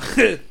 Look.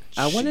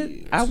 I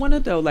want to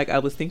though, like I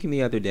was thinking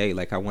the other day,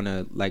 like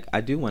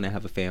I do want to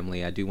have a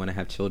family. I do want to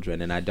have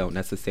children, and I don't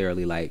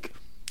necessarily like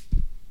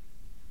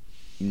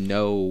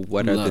know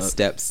what are the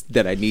steps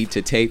that I need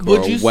to take or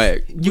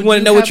what. You want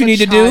to know what you need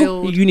to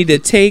do? You need to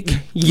take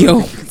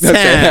your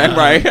time.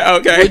 Right.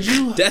 Okay.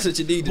 That's what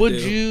you need to do.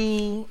 Would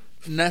you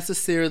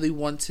necessarily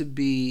want to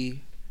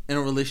be in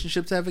a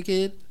relationship to have a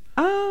kid?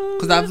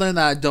 Because I've learned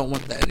that I don't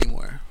want that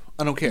anymore.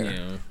 I don't care.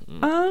 Yeah.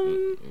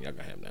 Y'all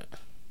gotta have that.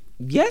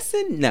 Yes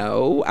and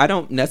no. I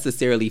don't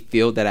necessarily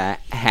feel that I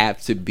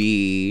have to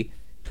be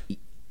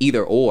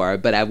either or,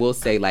 but I will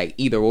say like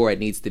either or, it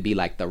needs to be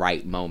like the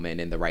right moment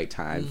and the right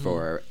time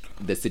for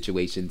the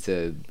situation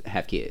to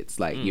have kids,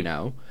 like,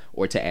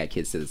 or to add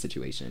kids to the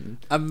situation.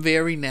 I'm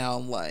very now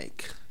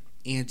like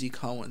Angie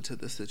Cohen to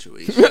the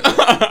situation.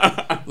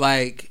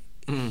 Like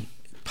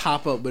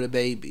pop up with a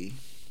baby.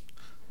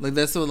 Like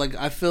that's so like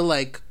I feel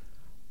like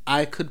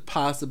I could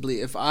possibly,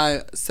 if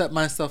I set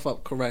myself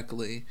up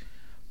correctly,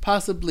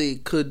 possibly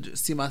could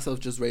see myself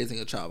just raising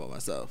a child by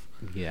myself.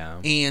 Yeah.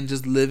 And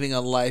just living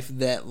a life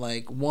that,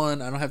 like,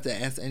 one, I don't have to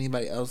ask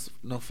anybody else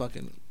no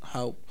fucking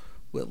help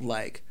with,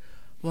 like,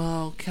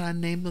 well, can I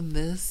name them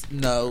this?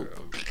 No.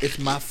 It's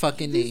my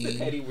fucking name.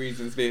 Petty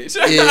reasons, bitch.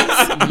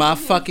 It's my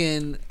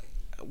fucking...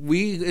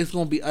 It's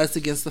going to be us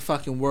against the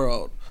fucking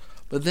world.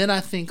 But then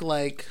I think,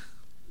 like,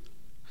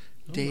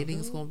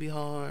 dating's going to be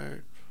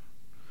hard.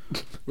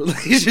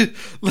 Relationship...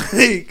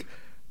 Like...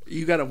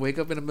 You gotta wake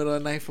up in the middle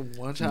of the night from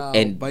one child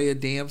and by your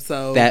damn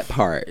self. That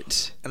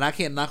part. And I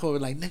can't knock over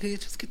like,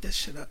 nigga, just get that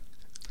shit up.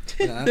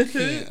 I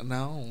can't.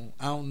 No,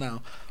 I don't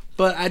know.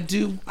 But I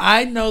do.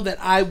 I know that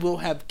I will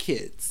have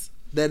kids.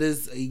 That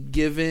is a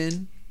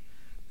given.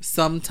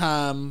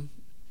 Sometime,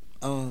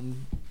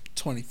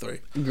 23.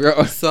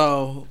 Girl.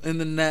 So in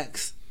the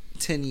next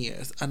 10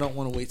 years, I don't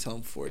want to wait till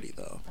I'm 40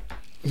 though.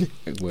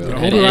 Well, the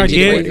older I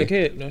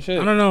get, I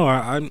don't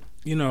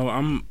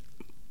know.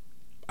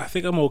 I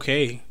think I'm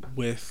okay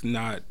with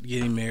not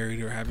getting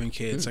married or having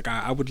kids. Like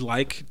I would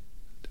like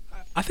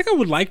I think I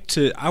would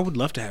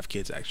love to have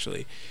kids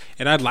actually,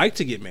 and I'd like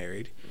to get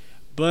married.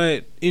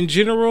 But in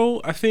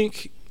general, I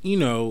think,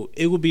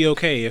 it would be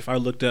okay if I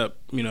looked up,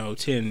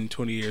 10,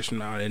 20 years from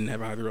now and didn't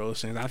have either of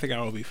those things. I think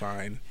I would be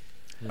fine.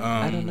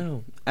 I don't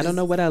know. I don't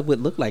know what I would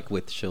look like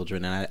with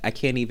children. I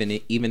can't even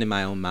in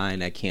my own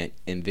mind, I can't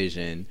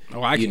envision,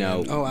 I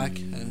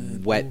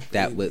can. what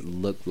that would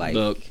look like.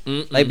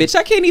 Like, bitch,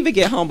 I can't even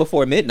get home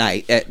before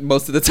midnight at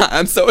most of the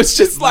time. So it's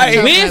just like,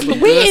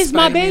 where's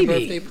my baby?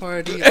 Birthday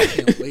party. I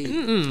can't wait. I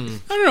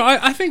don't know.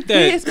 I think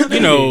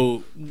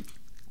that,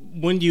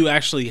 when you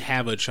actually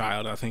have a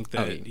child, I think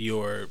that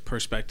your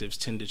perspectives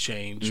tend to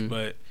change.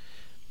 But,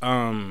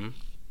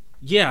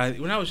 yeah,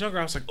 when I was younger,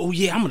 I was like, oh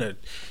yeah, I'm gonna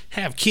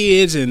have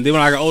kids, and then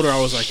when I got older,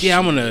 I was like, yeah,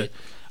 I'm gonna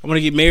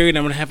get married,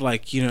 I'm gonna have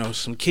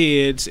some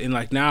kids, and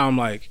like now I'm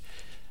like,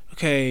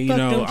 okay,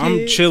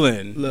 I'm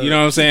chilling. You know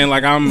what I'm saying?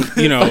 Like I'm, most of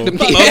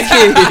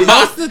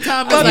the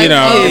time,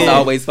 it's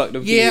always fuck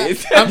them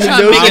kids. I'm trying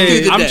to make it through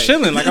the day. I'm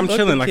chilling. Like I'm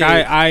chilling. Like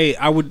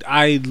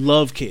I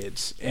love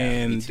kids,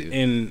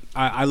 and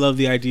I love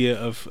the idea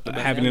of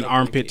having an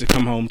armpit to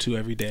come home to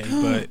every day.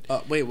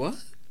 But wait, what?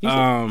 What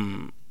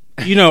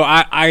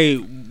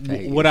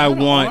I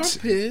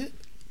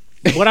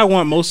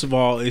want most of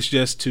all is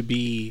just to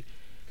be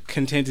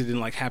contented and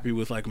like happy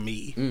with like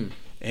me,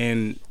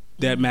 and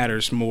that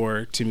matters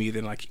more to me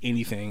than like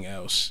anything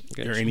else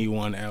or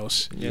anyone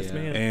else. Yes,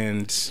 man.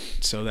 And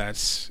so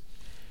that's,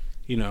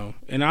 and I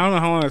don't know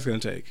how long that's gonna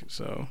take.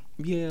 So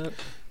yeah,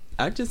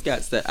 I was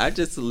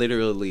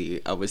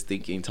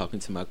thinking, talking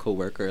to my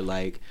coworker,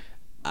 like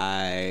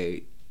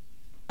I've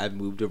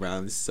moved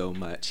around so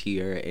much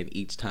here, and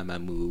each time I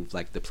move,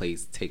 like the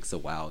place takes a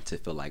while to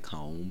feel like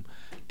home.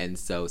 And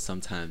so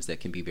sometimes that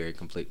can be very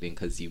conflicting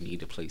because you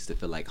need a place to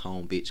feel like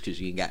home, bitch, because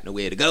you ain't got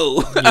nowhere to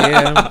go.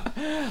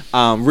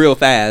 Yeah. Real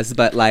fast.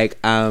 But like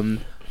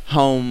home,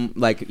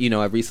 like,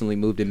 I recently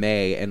moved in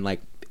May, and like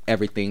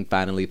everything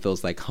finally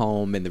feels like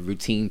home, and the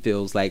routine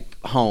feels like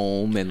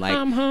home, and like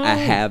I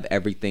have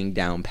everything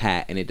down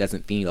pat, and it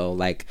doesn't feel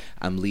like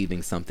I'm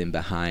leaving something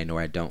behind,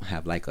 or I don't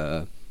have like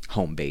a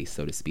home base,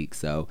 so to speak.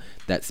 So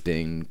that's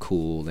been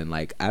cool. And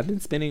like I've been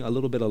spending a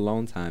little bit of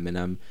alone time, and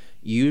I'm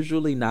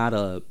usually not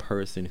a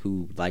person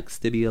who likes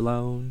to be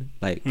alone.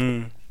 Like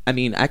I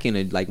mean, I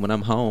can like when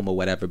I'm home or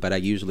whatever, but I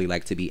usually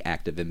like to be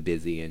active and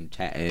busy and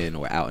chatting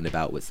or out and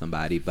about with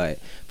somebody. But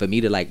for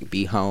me to like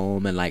be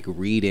home and like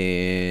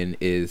reading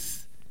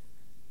it's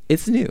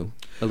new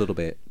a little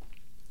bit.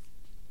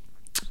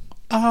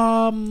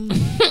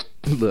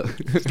 Look,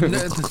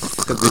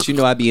 because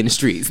I be in the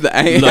streets.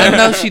 I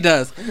know she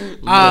does.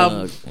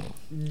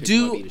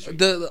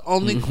 The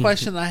only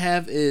question I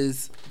have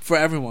is for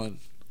everyone: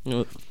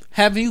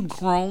 have you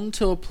grown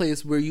to a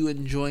place where you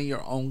enjoy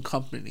your own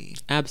company?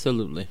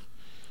 Absolutely.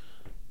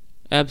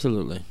 I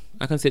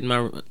can sit in my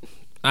room.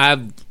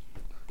 I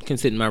can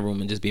sit in my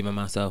room and just be by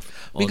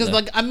myself. Because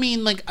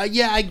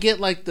I get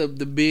like the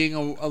being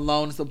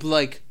alone and stuff, but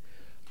like,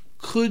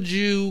 could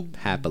you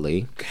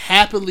happily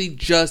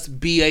just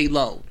be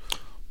alone?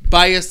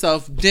 By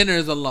yourself,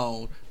 dinners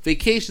alone,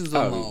 vacations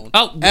alone,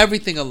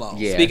 everything alone.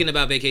 Yeah. Speaking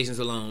about vacations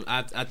alone,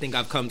 I think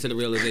I've come to the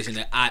realization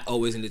that I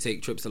always need to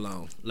take trips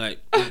alone. Like,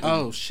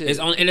 shit. It's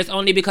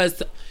only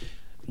because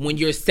when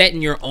you're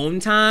setting your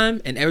own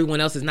time and everyone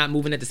else is not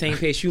moving at the same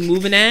pace you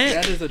moving at.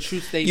 That is a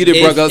true statement. You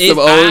done brought up some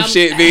old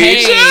shit,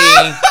 bitch.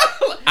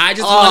 I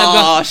just want to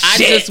go.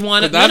 Shit. I just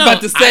want to. I'm about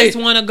to say, I just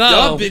want to go.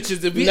 Y'all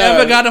bitches, if we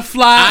ever gotta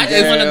fly, I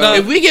just want to go.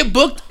 If we get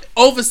booked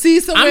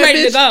overseas somewhere, I'm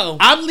ready to go.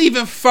 I'm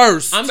leaving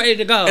first. I'm ready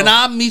to go, and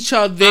I'll meet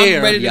y'all there.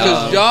 I'm ready to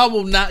because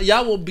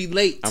y'all will be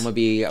late. I'm gonna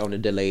be on a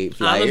delayed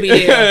flight. I'm gonna be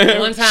there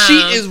one time. She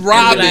is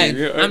robbing.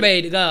 Like, I'm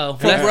ready to go.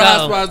 From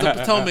Housewives of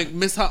Potomac,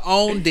 miss her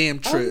own damn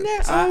trip.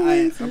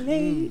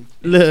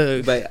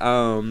 Look, but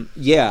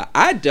yeah,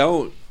 I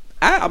don't.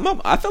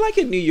 I feel like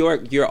in New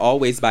York, you're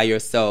always by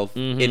yourself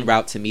en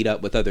route to meet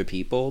up with other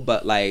people.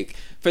 But like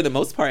for the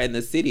most part in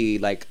the city,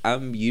 like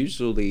I'm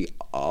usually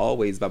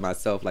always by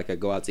myself. Like I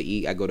go out to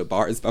eat, I go to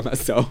bars by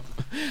myself.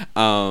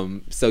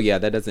 So yeah,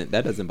 that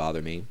doesn't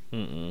bother me.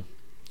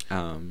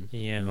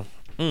 Yeah.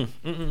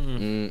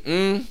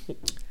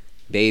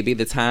 Baby,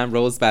 the time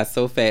rolls by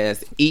so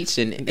fast each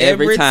and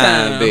every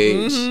time,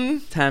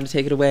 bitch. Time to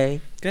take it away.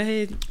 Go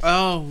ahead.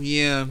 Oh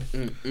yeah.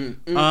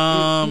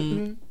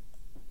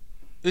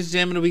 It's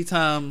Jam of the Week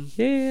time.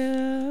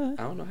 Yeah.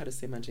 I don't know how to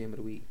say my Jam of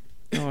the Week.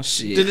 Oh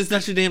shit. Then it's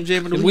not your damn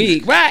Jam of the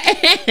Week.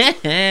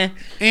 Right.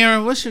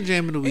 Aaron, what's your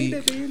Jam of the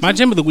Week? My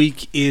Jam of the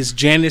Week is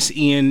Janice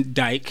Ian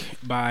Dyke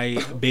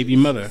by Baby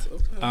Mother.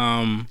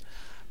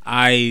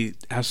 I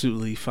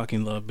absolutely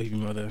fucking love Baby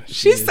Mother.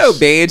 She's so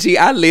bangy.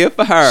 I live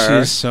for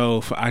her.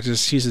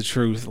 She's the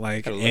truth.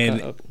 Like,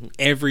 and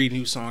every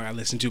new song I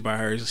listen to by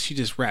her, she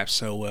just raps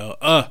so well.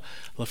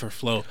 Love her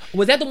flow.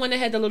 Was that the one that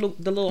had the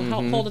little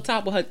hold the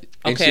top with her?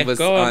 And okay, she was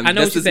go on. I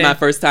know this is my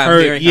first time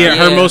hearing her. Yeah,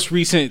 her most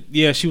recent.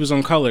 Yeah, she was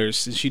on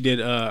Colors, and she did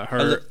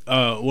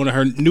one of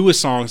her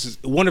newest songs.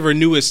 One of her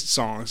newest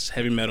songs,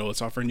 Heavy Metal.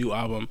 It's off her new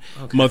album,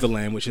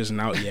 Motherland, which isn't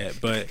out yet.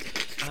 But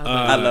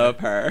I love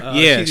her.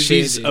 Yeah,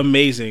 she's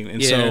amazing.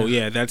 amazing. And so,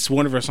 yeah, that's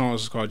one of her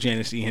songs is called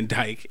Janice Ian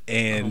Dyke,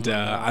 and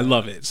I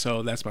love it.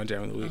 So that's my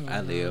jam of the week.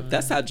 I live.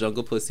 That's how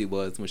Jungle Pussy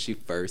was when she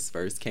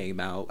first came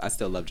out. I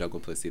still love Jungle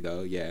Pussy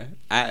though. Yeah,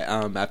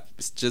 I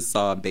just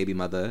saw Baby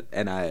Mother,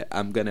 and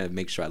I'm gonna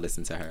make sure I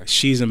listen to her.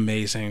 She's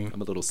amazing.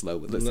 I'm a little slow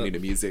with listening to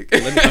music.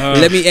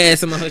 Let me add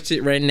some of her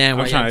shit right now.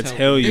 I'm trying to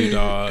tell you,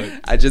 dog.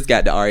 I just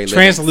got the Ari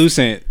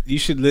Translucent. You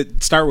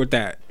should start with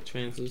that.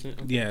 Translucent.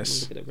 Okay,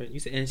 yes. You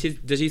said,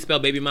 and does she spell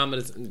baby mama?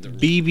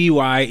 BBYMUTHA.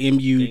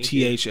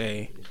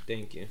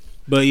 Thank you.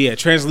 But yeah,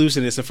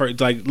 Translucent is the first.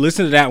 Like,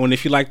 listen to that one.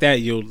 If you like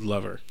that, you'll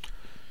love her.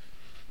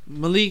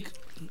 Malik,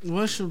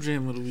 what's your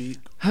jam of the week?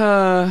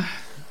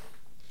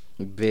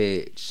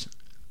 Bitch.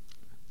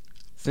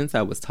 Since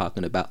I was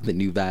talking about the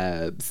new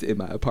vibes in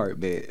my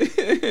apartment.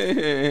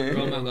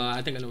 Oh my God,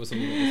 I think I know what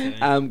someone going to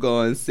say. I'm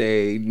going to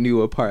say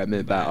New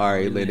Apartment by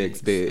Ari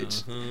Lennox,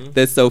 bitch.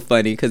 That's so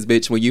funny because,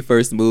 bitch, when you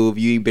first move,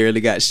 you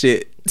barely got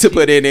shit to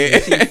put in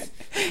it.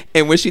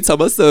 And when she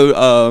told us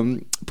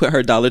to put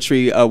her Dollar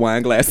Tree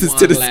wine glasses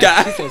to the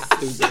sky.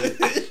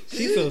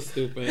 She's so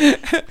stupid.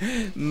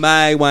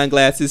 My wine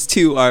glasses,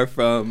 too, are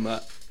from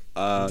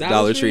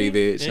Dollar Tree,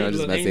 bitch. I'm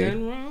just messing. Ain't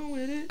nothing wrong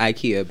with it.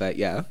 IKEA, but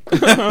yeah.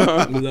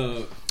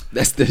 Love.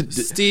 That's the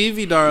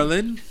Stevie,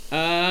 darling.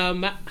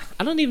 I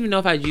don't even know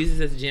if I used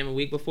this as a jam a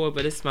week before,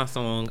 but it's my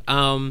song.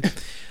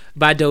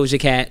 By Doja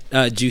Cat,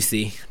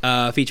 Juicy,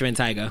 featuring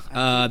Tyga.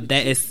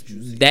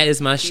 That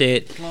is my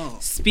shit.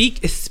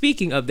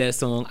 Speaking of that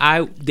song,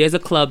 there's a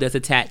club that's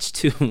attached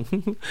to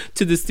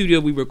the studio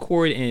we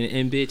record in,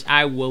 and bitch,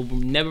 I will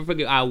never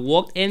forget. I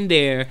walked in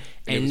there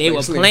and they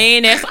were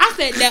playing that. I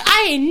said, "Now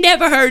I ain't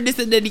never heard this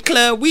in any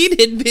club we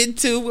didn't been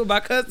to with my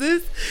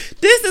cousins.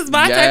 This is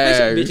my type of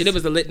shit, bitch." And it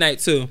was a lit night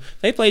too.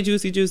 They played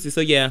Juicy.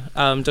 So yeah,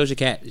 Doja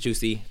Cat,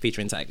 Juicy,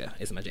 featuring Tyga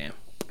is my jam.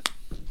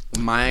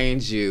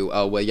 Mind you,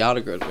 well, y'all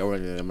the girls.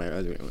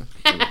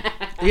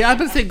 Yeah, I've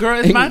been saying, girl,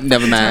 it's my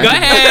never mind. Go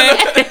ahead.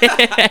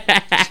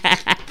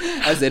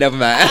 I said, never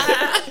mind.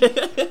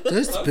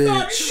 This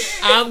bitch.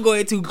 I'm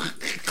going to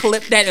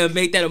clip that and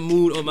make that a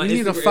mood on my Instagram. You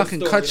need to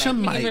fucking cut your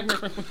mic.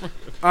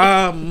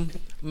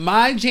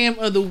 My jam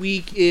of the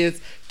week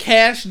is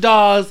Cash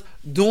Doll's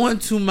Doing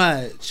Too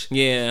Much.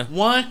 Yeah.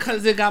 One,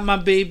 because it got my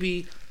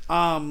baby,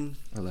 I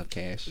love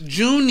Cash.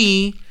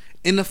 Junie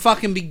in the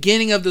fucking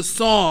beginning of the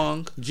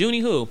song. Junie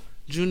who?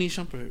 Junie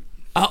Shumpert.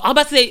 Oh, I'm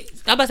about to say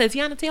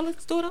Tiana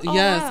Taylor's daughter. Oh,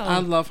 yes, wow. I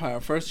love her.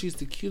 First, she's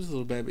the cutest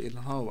little baby in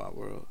the whole wide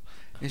world,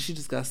 and she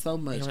just got so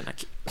much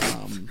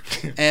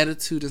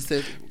attitude and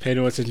stuff. Pay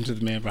no attention to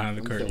the man behind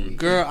the curtain.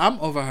 Girl, I'm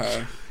over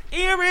her.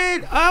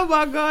 Aaron, oh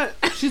my God,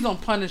 she's on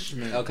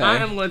punishment. Okay, I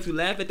am going to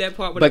laugh at that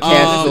part. But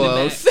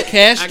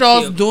Cash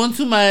Doll's Doing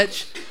Too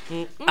Much.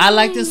 I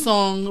like this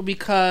song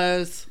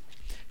because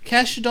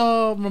Cash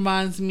Doll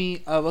reminds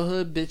me of a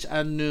hood bitch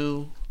I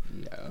knew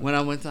when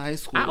I went to high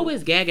school. I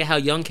always gag at how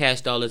young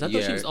Cash Doll is. I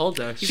thought she was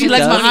older. She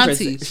likes my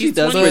auntie. She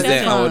does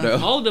present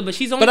older, but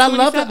she's only. But I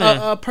 27.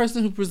 love a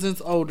person who presents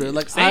older.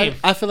 Like Same.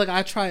 I feel like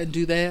I try and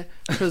do that.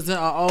 Present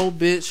an old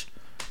bitch,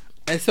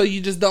 and so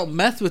you just don't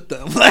mess with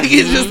them. Like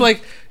it's just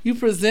like you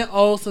present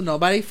old, so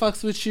nobody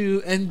fucks with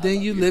you, and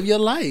then you live your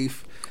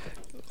life,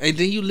 and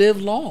then you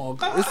live long.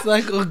 It's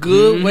like a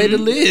good way to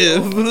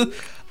live.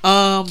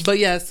 But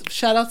yes,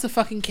 shout out to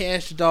fucking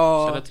Cash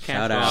Doll. Shout out to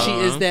Cash Doll. She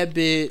is that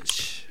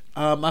bitch.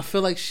 I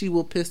feel like she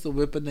will pistol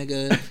whip a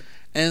nigga,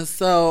 and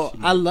so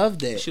I love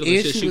that.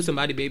 She shoot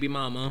somebody, baby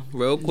mama,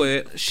 real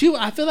quick.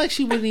 I feel like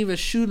she wouldn't even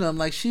shoot him.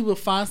 Like she would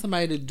find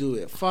somebody to do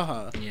it for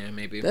her. Yeah,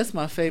 maybe. That's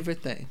my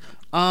favorite thing.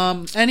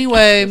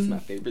 Anyway, that's my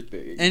favorite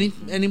thing.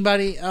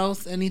 Anybody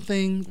else?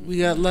 Anything we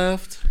got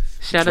left?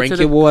 Drink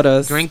your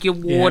waters. Drink your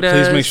waters.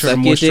 Yeah, please make sure to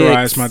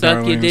moisturize, my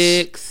darlings. Suck your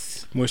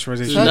dicks.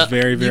 Moisturization is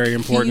very, very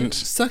important.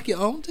 Suck your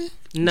own dick?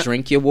 No.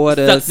 Drink your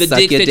waters. Suck the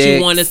dick that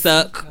you want to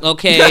suck,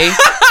 okay?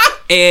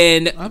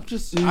 And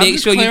make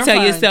sure you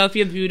tell yourself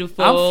you're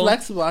beautiful. I'm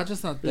flexible. I'm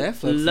just not that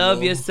flexible.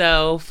 Love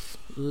yourself.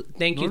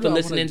 Thank you for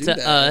listening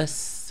to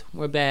us.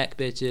 We're back,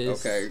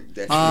 bitches. Okay.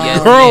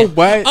 Girl,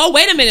 what? Oh,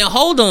 wait a minute.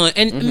 Hold on.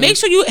 And make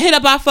sure you hit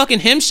up our fucking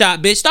Him Shop,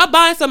 bitch. Stop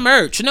buying some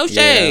merch. No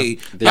shade.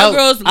 Yeah.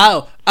 Girls.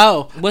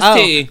 What's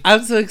tea?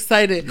 I'm so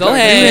excited. Go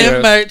ahead.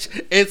 Him merch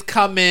is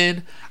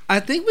coming. I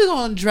think we're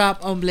going to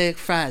drop on Black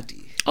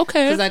Friday.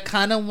 Okay. Because I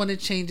kind of want to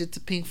change it to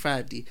Pink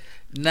Friday.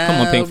 No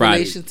Come on, Pink Friday.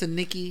 relation to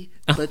Nikki,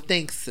 but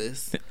thanks,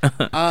 sis.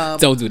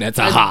 Don't do that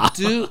to her.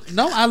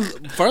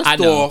 First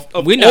off,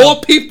 of we know.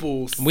 all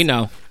peoples. We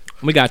know.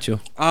 We got you.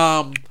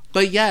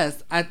 But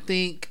yes, I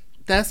think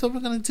that's what we're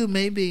going to do.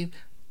 Maybe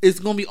it's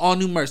going to be all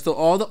new merch. So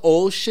all the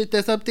old shit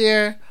that's up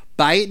there,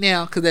 buy it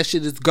now because that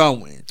shit is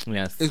going.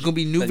 Yes. It's going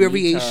to be new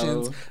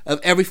variations of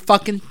every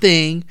fucking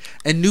thing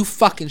and new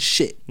fucking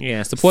shit.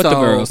 Yeah, support the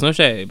girls. No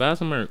shade. Buy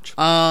some merch.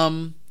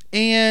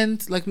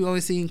 And like we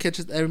always say, you can catch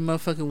us every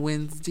motherfucking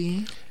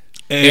Wednesday.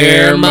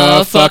 Every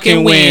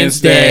motherfucking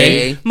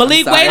Wednesday.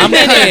 Malik, wait a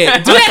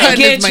minute. Do that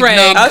again,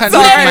 Trey. I'm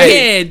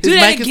sorry. Do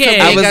that again.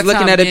 I was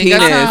looking at a penis.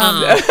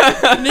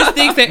 Miss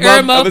Thinks that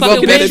every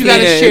motherfucking Wednesday. You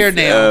gotta share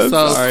now.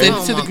 So send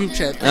it to the group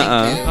chat.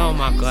 Thank you. Oh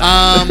my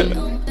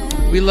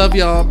God. We love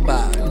y'all.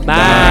 Bye.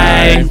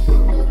 Bye.